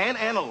thrashed and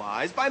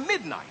analyzed by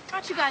midnight.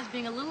 Aren't you guys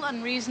being a little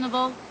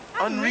unreasonable?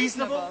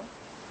 Unreasonable?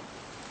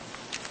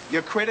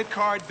 Your credit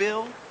card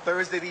bill,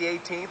 Thursday the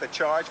 18th, a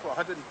charge for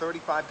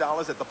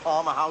 $135 at the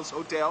Palmer House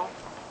Hotel.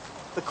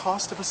 The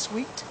cost of a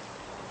suite?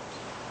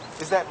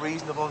 Is that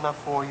reasonable enough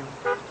for you?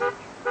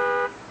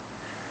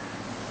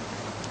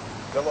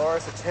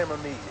 Dolores, it's him or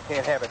me. You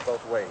can't have it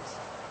both ways.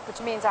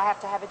 Which means I have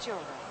to have it your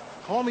way.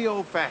 Call me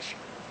old-fashioned,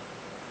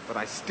 but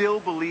I still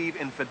believe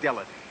in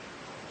fidelity.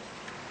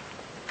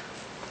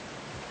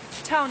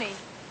 Tony,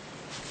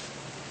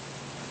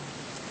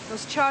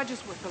 those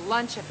charges were for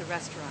lunch at the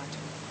restaurant.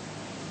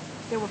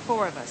 There were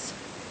 4 of us.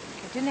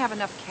 I didn't have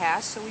enough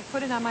cash, so we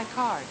put it on my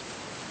card.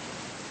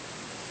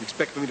 You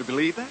expect me to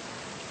believe that?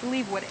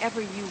 Believe whatever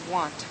you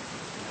want.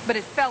 But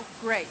it felt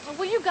great. Well,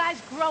 will you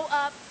guys grow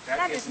up?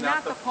 That is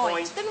not the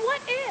point. Then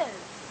what is?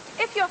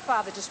 If your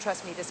father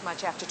distrusts me this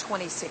much after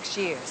 26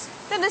 years,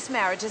 then this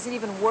marriage isn't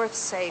even worth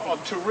saving. Oh,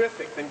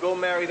 terrific. Then go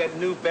marry that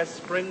new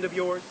best friend of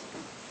yours.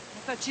 I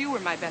thought you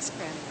were my best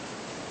friend.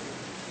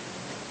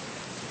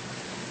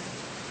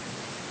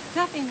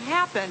 Nothing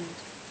happened.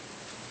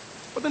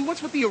 Well, then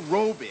what's with the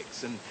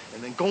aerobics and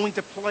then going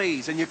to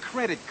plays and your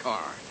credit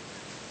card?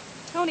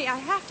 Tony, I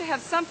have to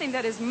have something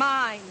that is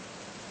mine.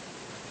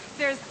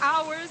 There's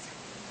ours,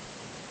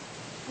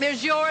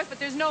 there's yours, but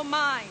there's no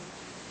mine.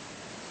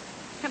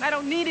 And I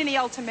don't need any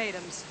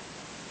ultimatums.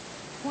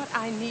 What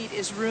I need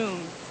is room.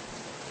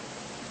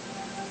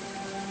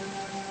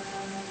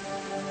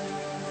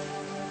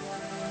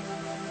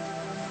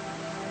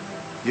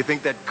 You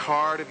think that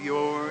card of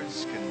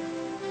yours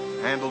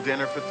can handle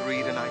dinner for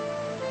 3 tonight?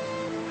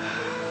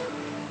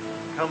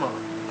 Come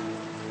on.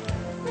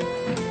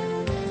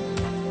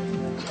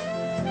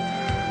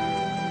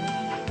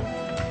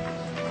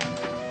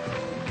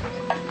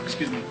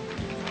 Excuse me.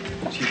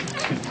 Excuse me.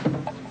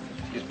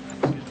 Excuse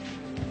me.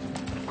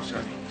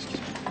 Sorry. Excuse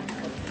me.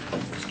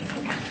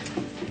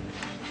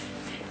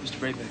 Mr.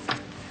 Braybeck,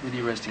 we're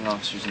the arresting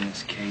officers in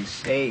this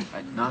case. Hey,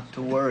 not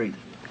to worry.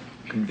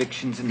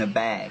 Conviction's in the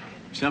bag.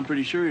 You sound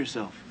pretty sure of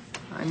yourself.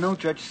 I know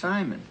Judge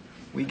Simon.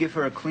 We give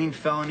her a clean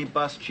felony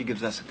bust, she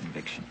gives us a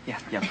conviction. Yeah,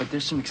 but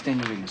there's some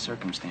extenuating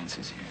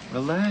circumstances here.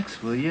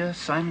 Relax, will you?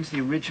 Simon's the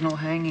original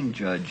hanging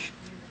judge.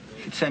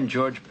 Should send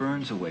George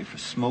Burns away for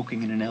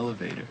smoking in an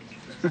elevator.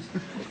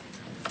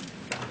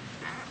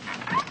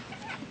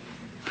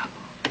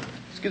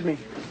 Excuse me.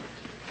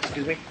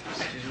 Excuse me.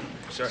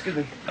 Sorry. Excuse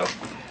me. Oh,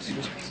 excuse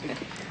me.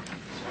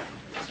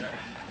 Sorry.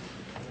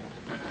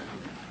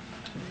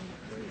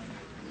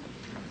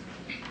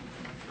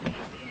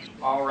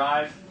 All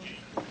rise.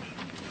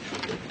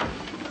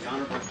 The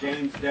Honorable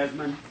James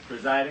Desmond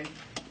presiding.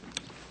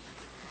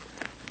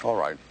 All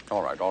right.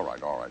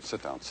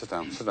 Sit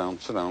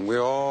down. We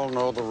all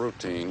know the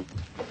routine.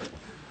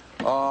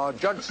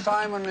 Judge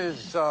Simon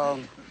is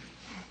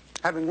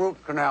having root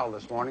canal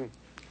this morning,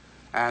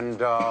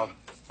 and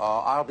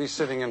I'll be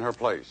sitting in her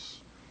place.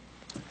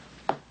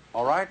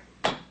 All right?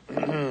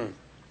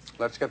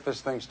 Let's get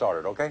this thing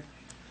started, okay?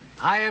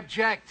 I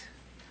object.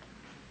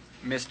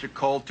 Mr.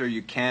 Coulter,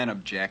 you can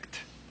object.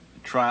 The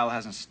trial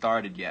hasn't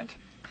started yet.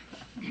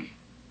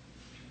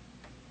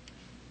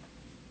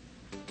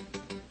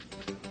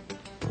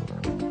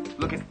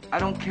 Look, I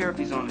don't care if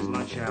he's on his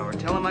lunch hour.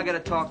 Tell him I gotta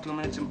talk to him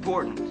and it's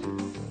important.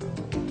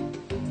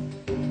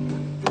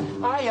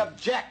 I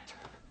object.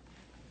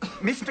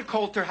 Mr.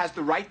 Coulter has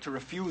the right to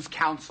refuse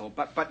counsel,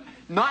 but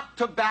not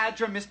to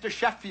badger Mr.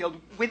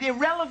 Sheffield with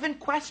irrelevant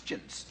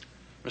questions.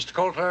 Mr.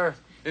 Coulter,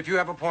 if you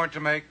have a point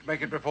to make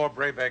it before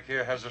Braybeck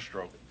here has a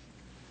stroke.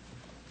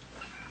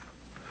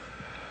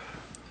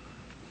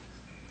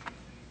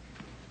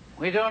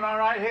 We doing all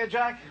right here,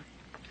 Jack?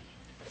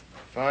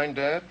 Fine,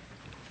 Dad.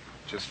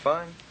 Just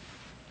fine.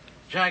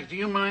 Jack, do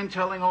you mind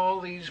telling all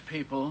these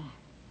people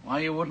why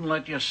you wouldn't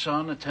let your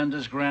son attend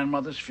his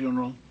grandmother's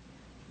funeral?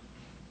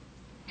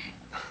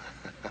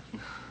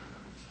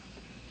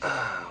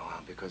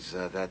 Well, because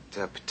that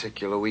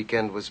particular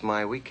weekend was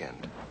my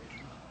weekend.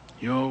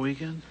 Your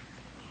weekend?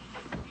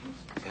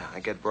 Yeah, I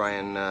get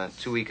Brian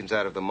 2 weekends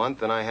out of the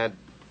month, and I had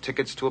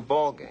tickets to a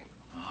ball game.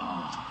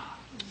 Oh.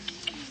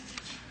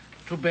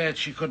 Too bad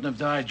she couldn't have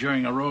died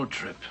during a road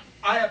trip.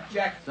 I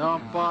object.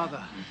 Don't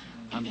bother.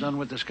 I'm done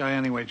with this guy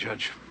anyway,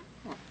 Judge.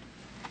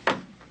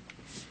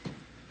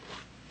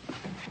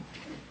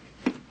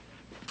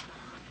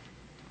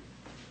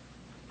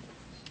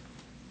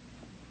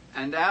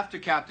 And after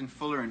Captain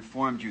Fuller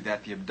informed you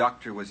that the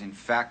abductor was in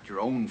fact your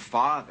own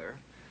father,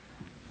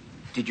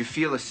 did you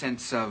feel a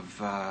sense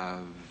of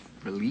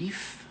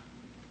relief?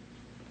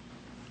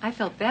 I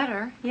felt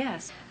better,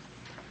 yes.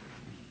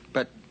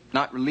 But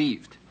not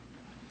relieved?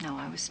 No,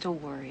 I was still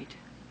worried.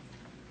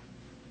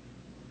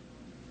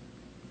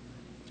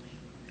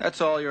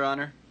 That's all, Your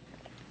Honor.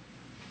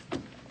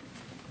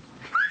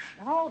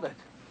 Hold it.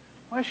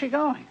 Where's she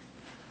going?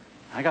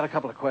 I got a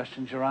couple of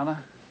questions, Your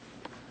Honor.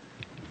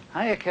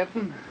 Hiya,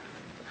 Captain.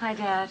 Hi,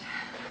 Dad.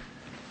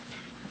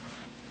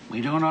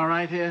 We doing all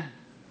right here?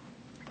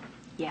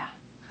 Yeah.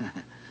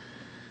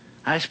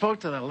 I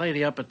spoke to the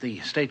lady up at the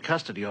state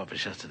custody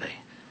office yesterday.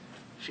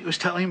 She was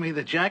telling me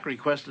that Jack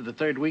requested the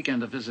 3rd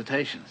weekend of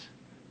visitations.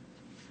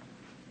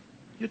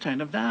 You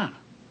turned him down.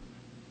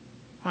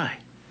 Why?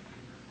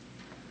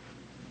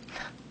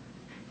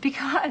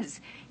 Because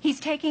he's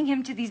taking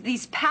him to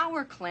these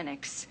power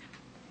clinics.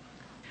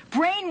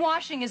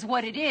 Brainwashing is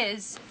what it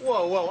is.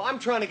 Whoa, I'm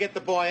trying to get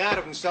the boy out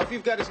of himself.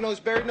 You've got his nose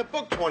buried in a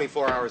book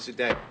 24 hours a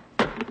day.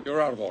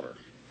 You're out of order.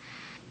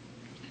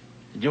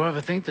 Did you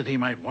ever think that he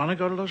might want to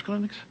go to those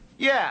clinics?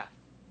 Yeah.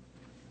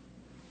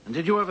 And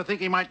did you ever think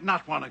he might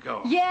not want to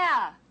go?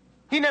 Yeah.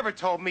 He never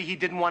told me he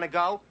didn't want to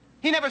go.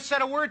 He never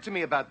said a word to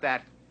me about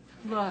that.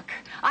 Look,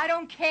 I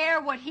don't care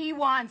what he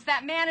wants.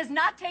 That man is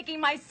not taking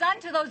my son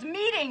to those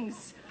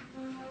meetings.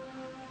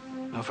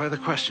 No further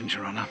questions,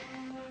 Your Honor.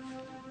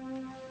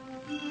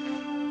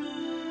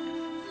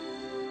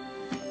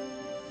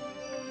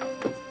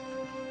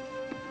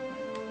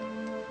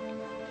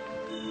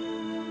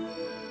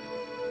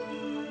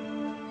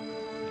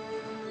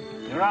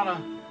 Your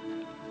Honor,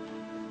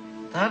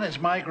 that is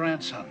my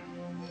grandson.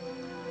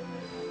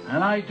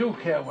 And I do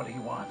care what he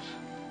wants.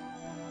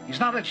 He's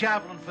not a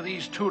javelin for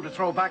these two to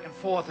throw back and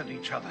forth at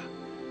each other.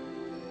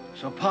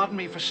 So pardon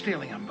me for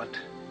stealing him, but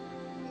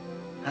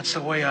that's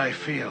the way I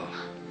feel.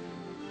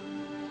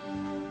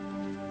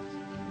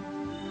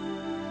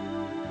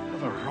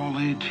 Have a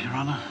roll-aid, Your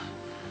Honor?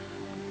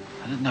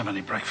 I didn't have any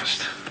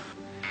breakfast.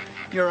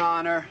 Your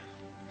Honor,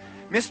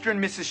 Mr.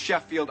 and Mrs.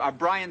 Sheffield are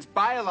Brian's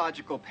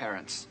biological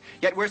parents,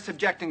 yet we're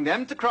subjecting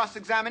them to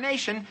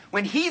cross-examination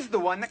when he's the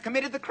one that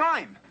committed the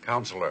crime.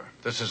 Counselor,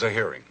 this is a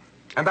hearing,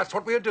 and that's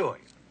what we're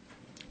doing.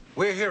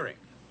 We're hearing.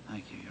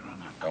 Thank you, Your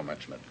Honor. Don't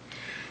mention it.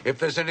 If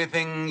there's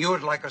anything you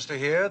would like us to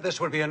hear,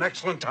 this would be an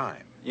excellent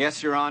time.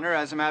 Yes, Your Honor,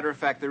 as a matter of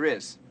fact, there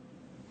is.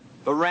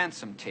 The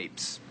ransom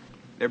tapes.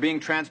 They're being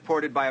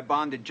transported by a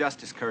bonded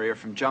justice courier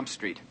from Jump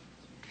Street.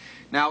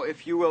 Now,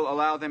 if you will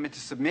allow them into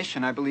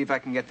submission, I believe I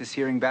can get this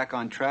hearing back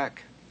on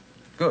track.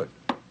 Good.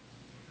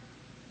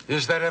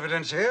 Is that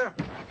evidence here?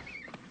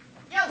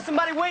 Yo,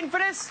 somebody waiting for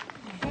this?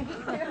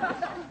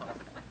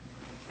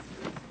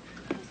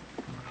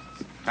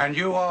 And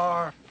you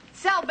are?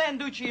 Sal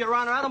Banducci, Your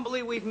Honor. I don't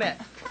believe we've met.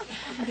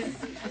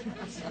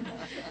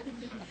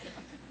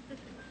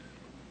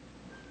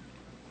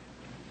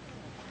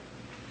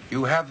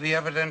 You have the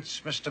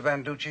evidence, Mr.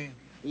 Banducci?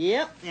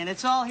 Yep, and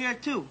it's all here,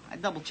 too. I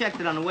double-checked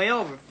it on the way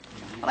over.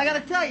 But I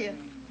gotta tell you,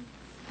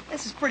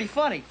 this is pretty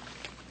funny.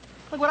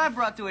 Look what I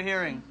brought to a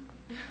hearing.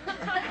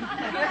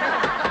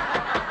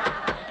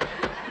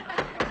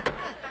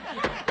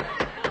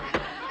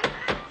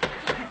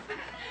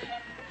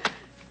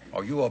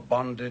 Are you a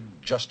bonded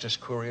justice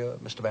courier,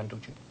 Mr.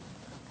 Banducci?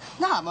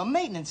 No, I'm a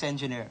maintenance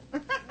engineer.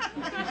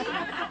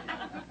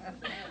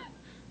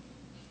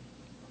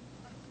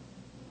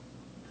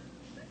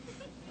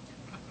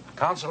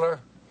 Counselor,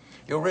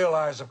 you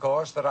realize, of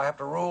course, that I have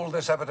to rule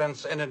this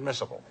evidence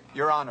inadmissible.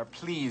 Your Honor,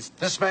 please.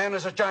 This man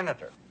is a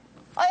janitor.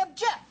 I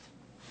object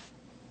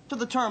to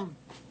the term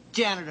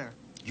janitor.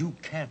 You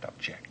can't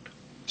object.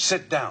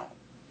 Sit down.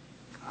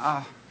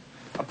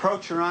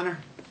 Approach, Your Honor.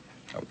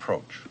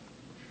 Approach.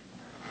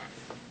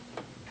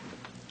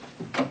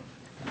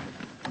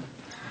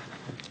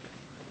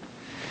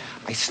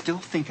 I still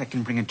think I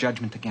can bring a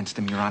judgment against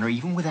him, Your Honor,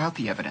 even without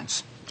the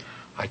evidence.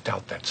 I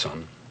doubt that,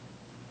 son.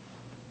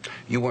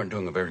 You weren't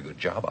doing a very good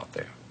job out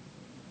there.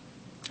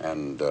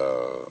 And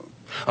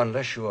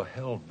unless you're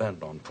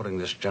hell-bent on putting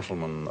this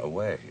gentleman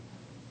away,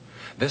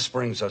 this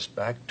brings us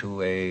back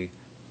to a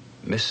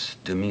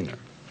misdemeanor.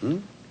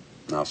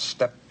 Now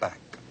step back.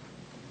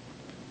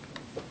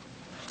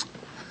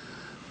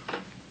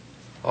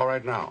 All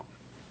right, now,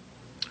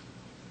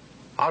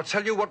 I'll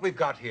tell you what we've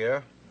got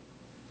here,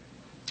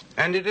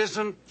 and it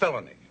isn't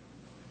felony.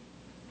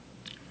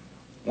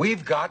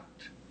 We've got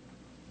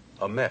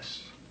a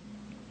mess.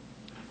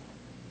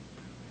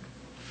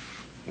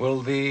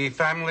 Will the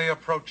family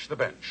approach the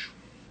bench?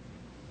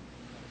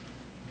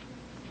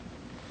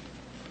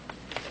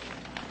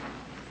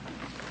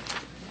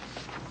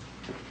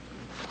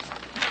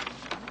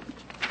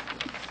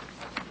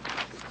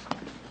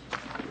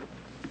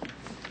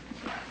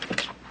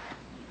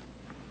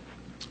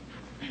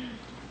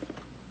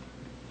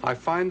 I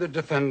find the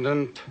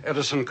defendant,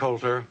 Edison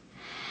Coulter,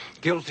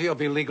 guilty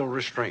of illegal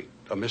restraint,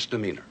 a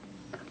misdemeanor.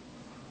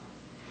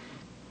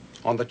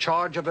 On the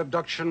charge of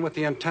abduction with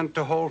the intent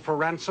to hold for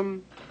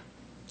ransom,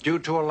 due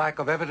to a lack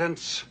of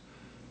evidence,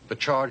 the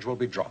charge will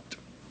be dropped.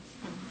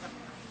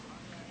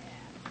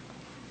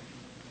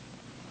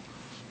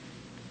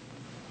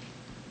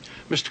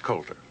 Mr.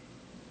 Coulter,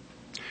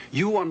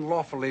 you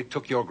unlawfully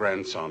took your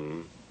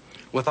grandson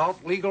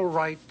without legal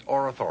right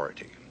or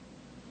authority.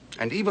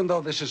 And even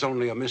though this is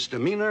only a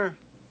misdemeanor,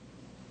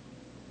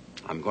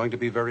 I'm going to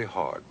be very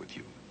hard with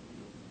you.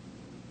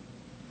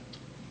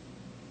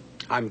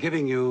 I'm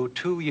giving you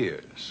 2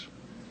 years.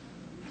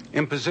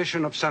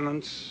 Imposition of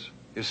sentence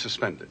is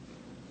suspended.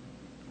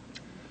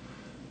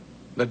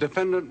 The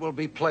defendant will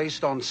be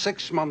placed on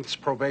 6 months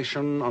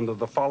probation under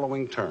the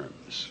following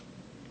terms.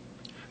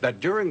 That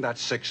during that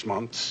 6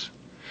 months,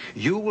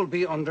 you will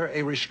be under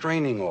a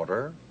restraining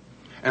order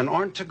and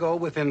aren't to go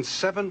within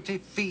 70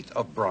 feet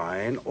of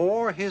Brian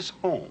or his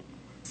home.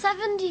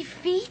 70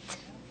 feet?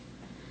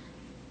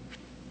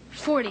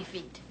 40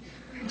 feet.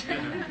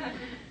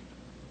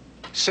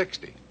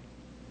 60.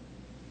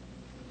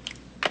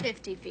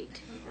 50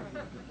 feet.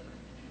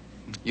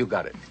 You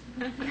got it.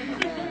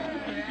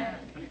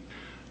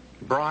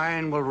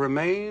 Brian will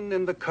remain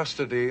in the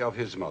custody of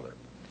his mother.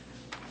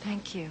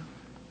 Thank you.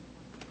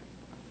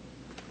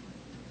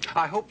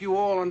 I hope you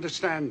all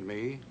understand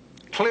me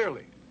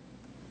clearly.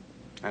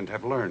 and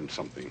have learned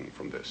something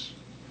from this.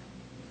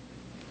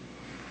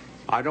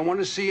 I don't want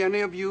to see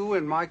any of you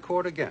in my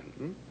court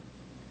again.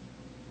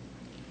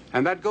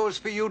 And that goes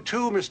for you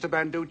too, Mr.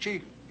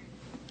 Banducci.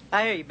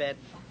 I hear you, Bed.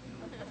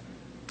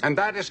 And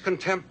that is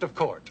contempt of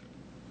court.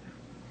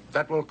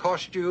 That will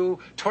cost you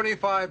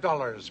 $25,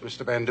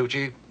 Mr.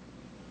 Banducci.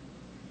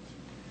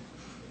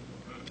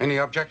 Any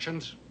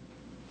objections?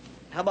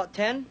 How about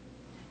 10?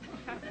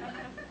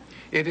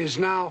 It is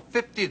now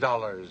 $50,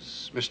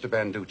 Mr.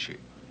 Banducci.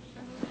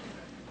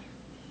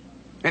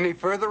 Any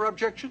further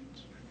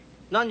objections?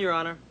 None, Your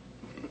Honor.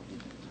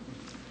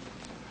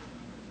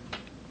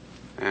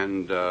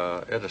 And,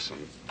 Edison.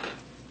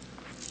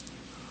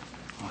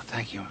 Oh,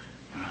 thank you, Your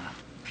Honor.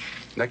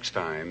 Next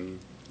time,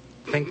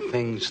 think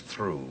things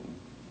through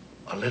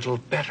a little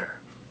better.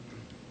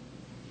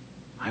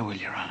 I will,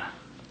 Your Honor.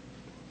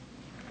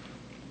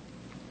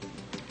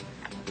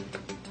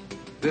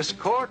 This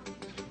court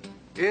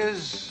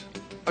is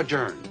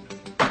adjourned.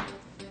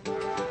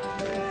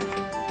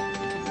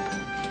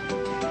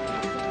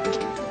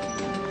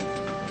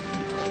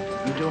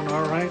 You doing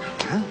all right?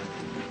 Huh?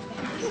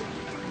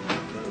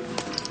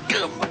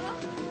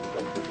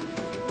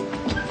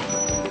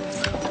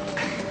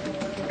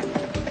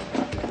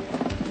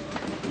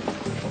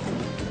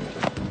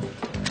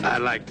 I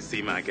like to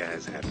see my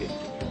guys happy.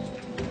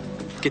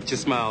 Get your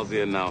smiles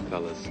in now,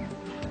 fellas.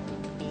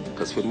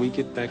 Because when we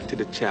get back to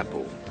the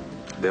chapel,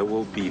 there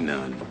will be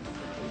none.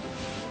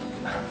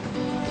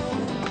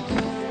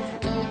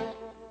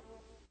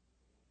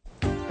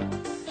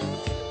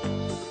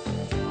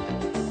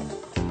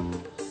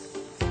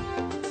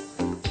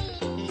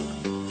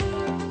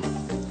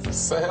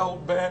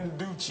 Sal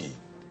Banducci.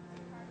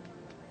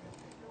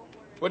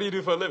 What do you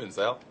do for a living,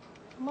 Sal?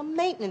 I'm a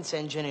maintenance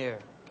engineer.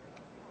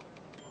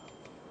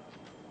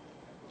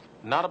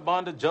 Not a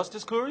bonded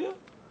justice courier?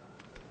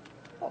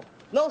 Oh,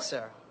 no,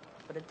 sir.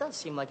 But it does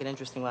seem like an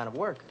interesting line of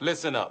work.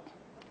 Listen up.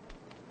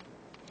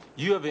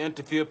 You ever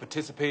interfere,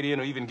 participate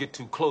in, or even get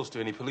too close to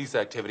any police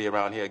activity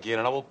around here again,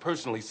 and I will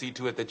personally see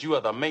to it that you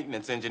are the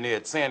maintenance engineer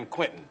at San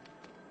Quentin.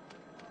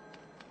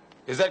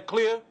 Is that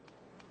clear?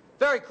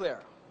 Very clear.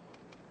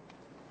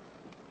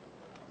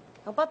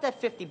 How about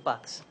that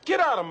 $50? Get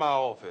out of my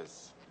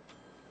office.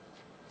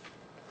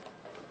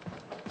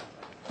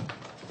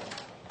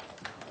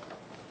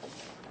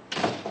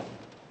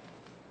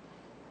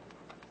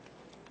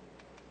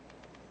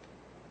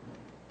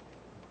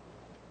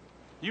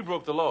 You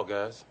broke the law,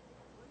 guys.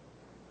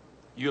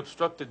 You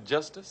obstructed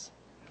justice.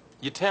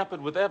 You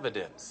tampered with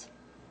evidence.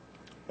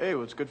 Hey,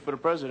 what's good for the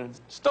president?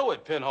 Stow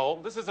it, Pinhole.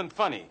 This isn't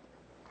funny.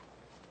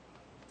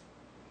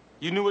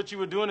 You knew what you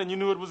were doing and you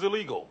knew it was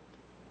illegal.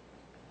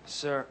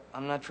 Sir,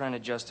 I'm not trying to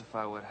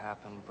justify what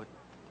happened, but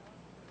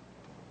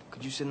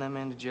could you send that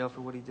man to jail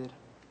for what he did?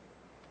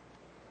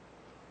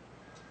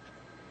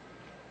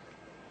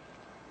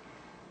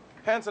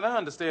 Hanson, I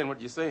understand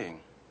what you're saying.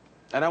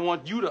 And I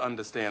want you to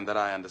understand that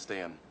I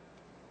understand.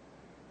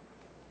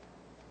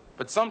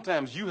 But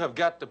sometimes you have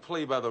got to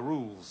play by the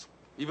rules,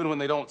 even when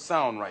they don't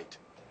sound right.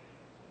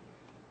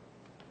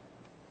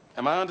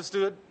 Am I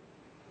understood?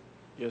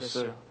 Yes,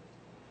 sir.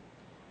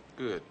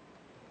 Good.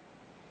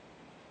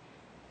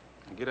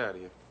 Now get out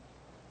of here.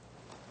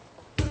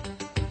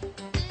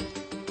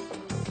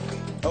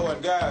 Oh,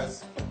 and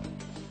guys,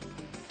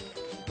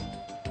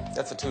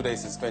 that's a 2-day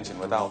suspension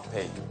without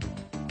pay.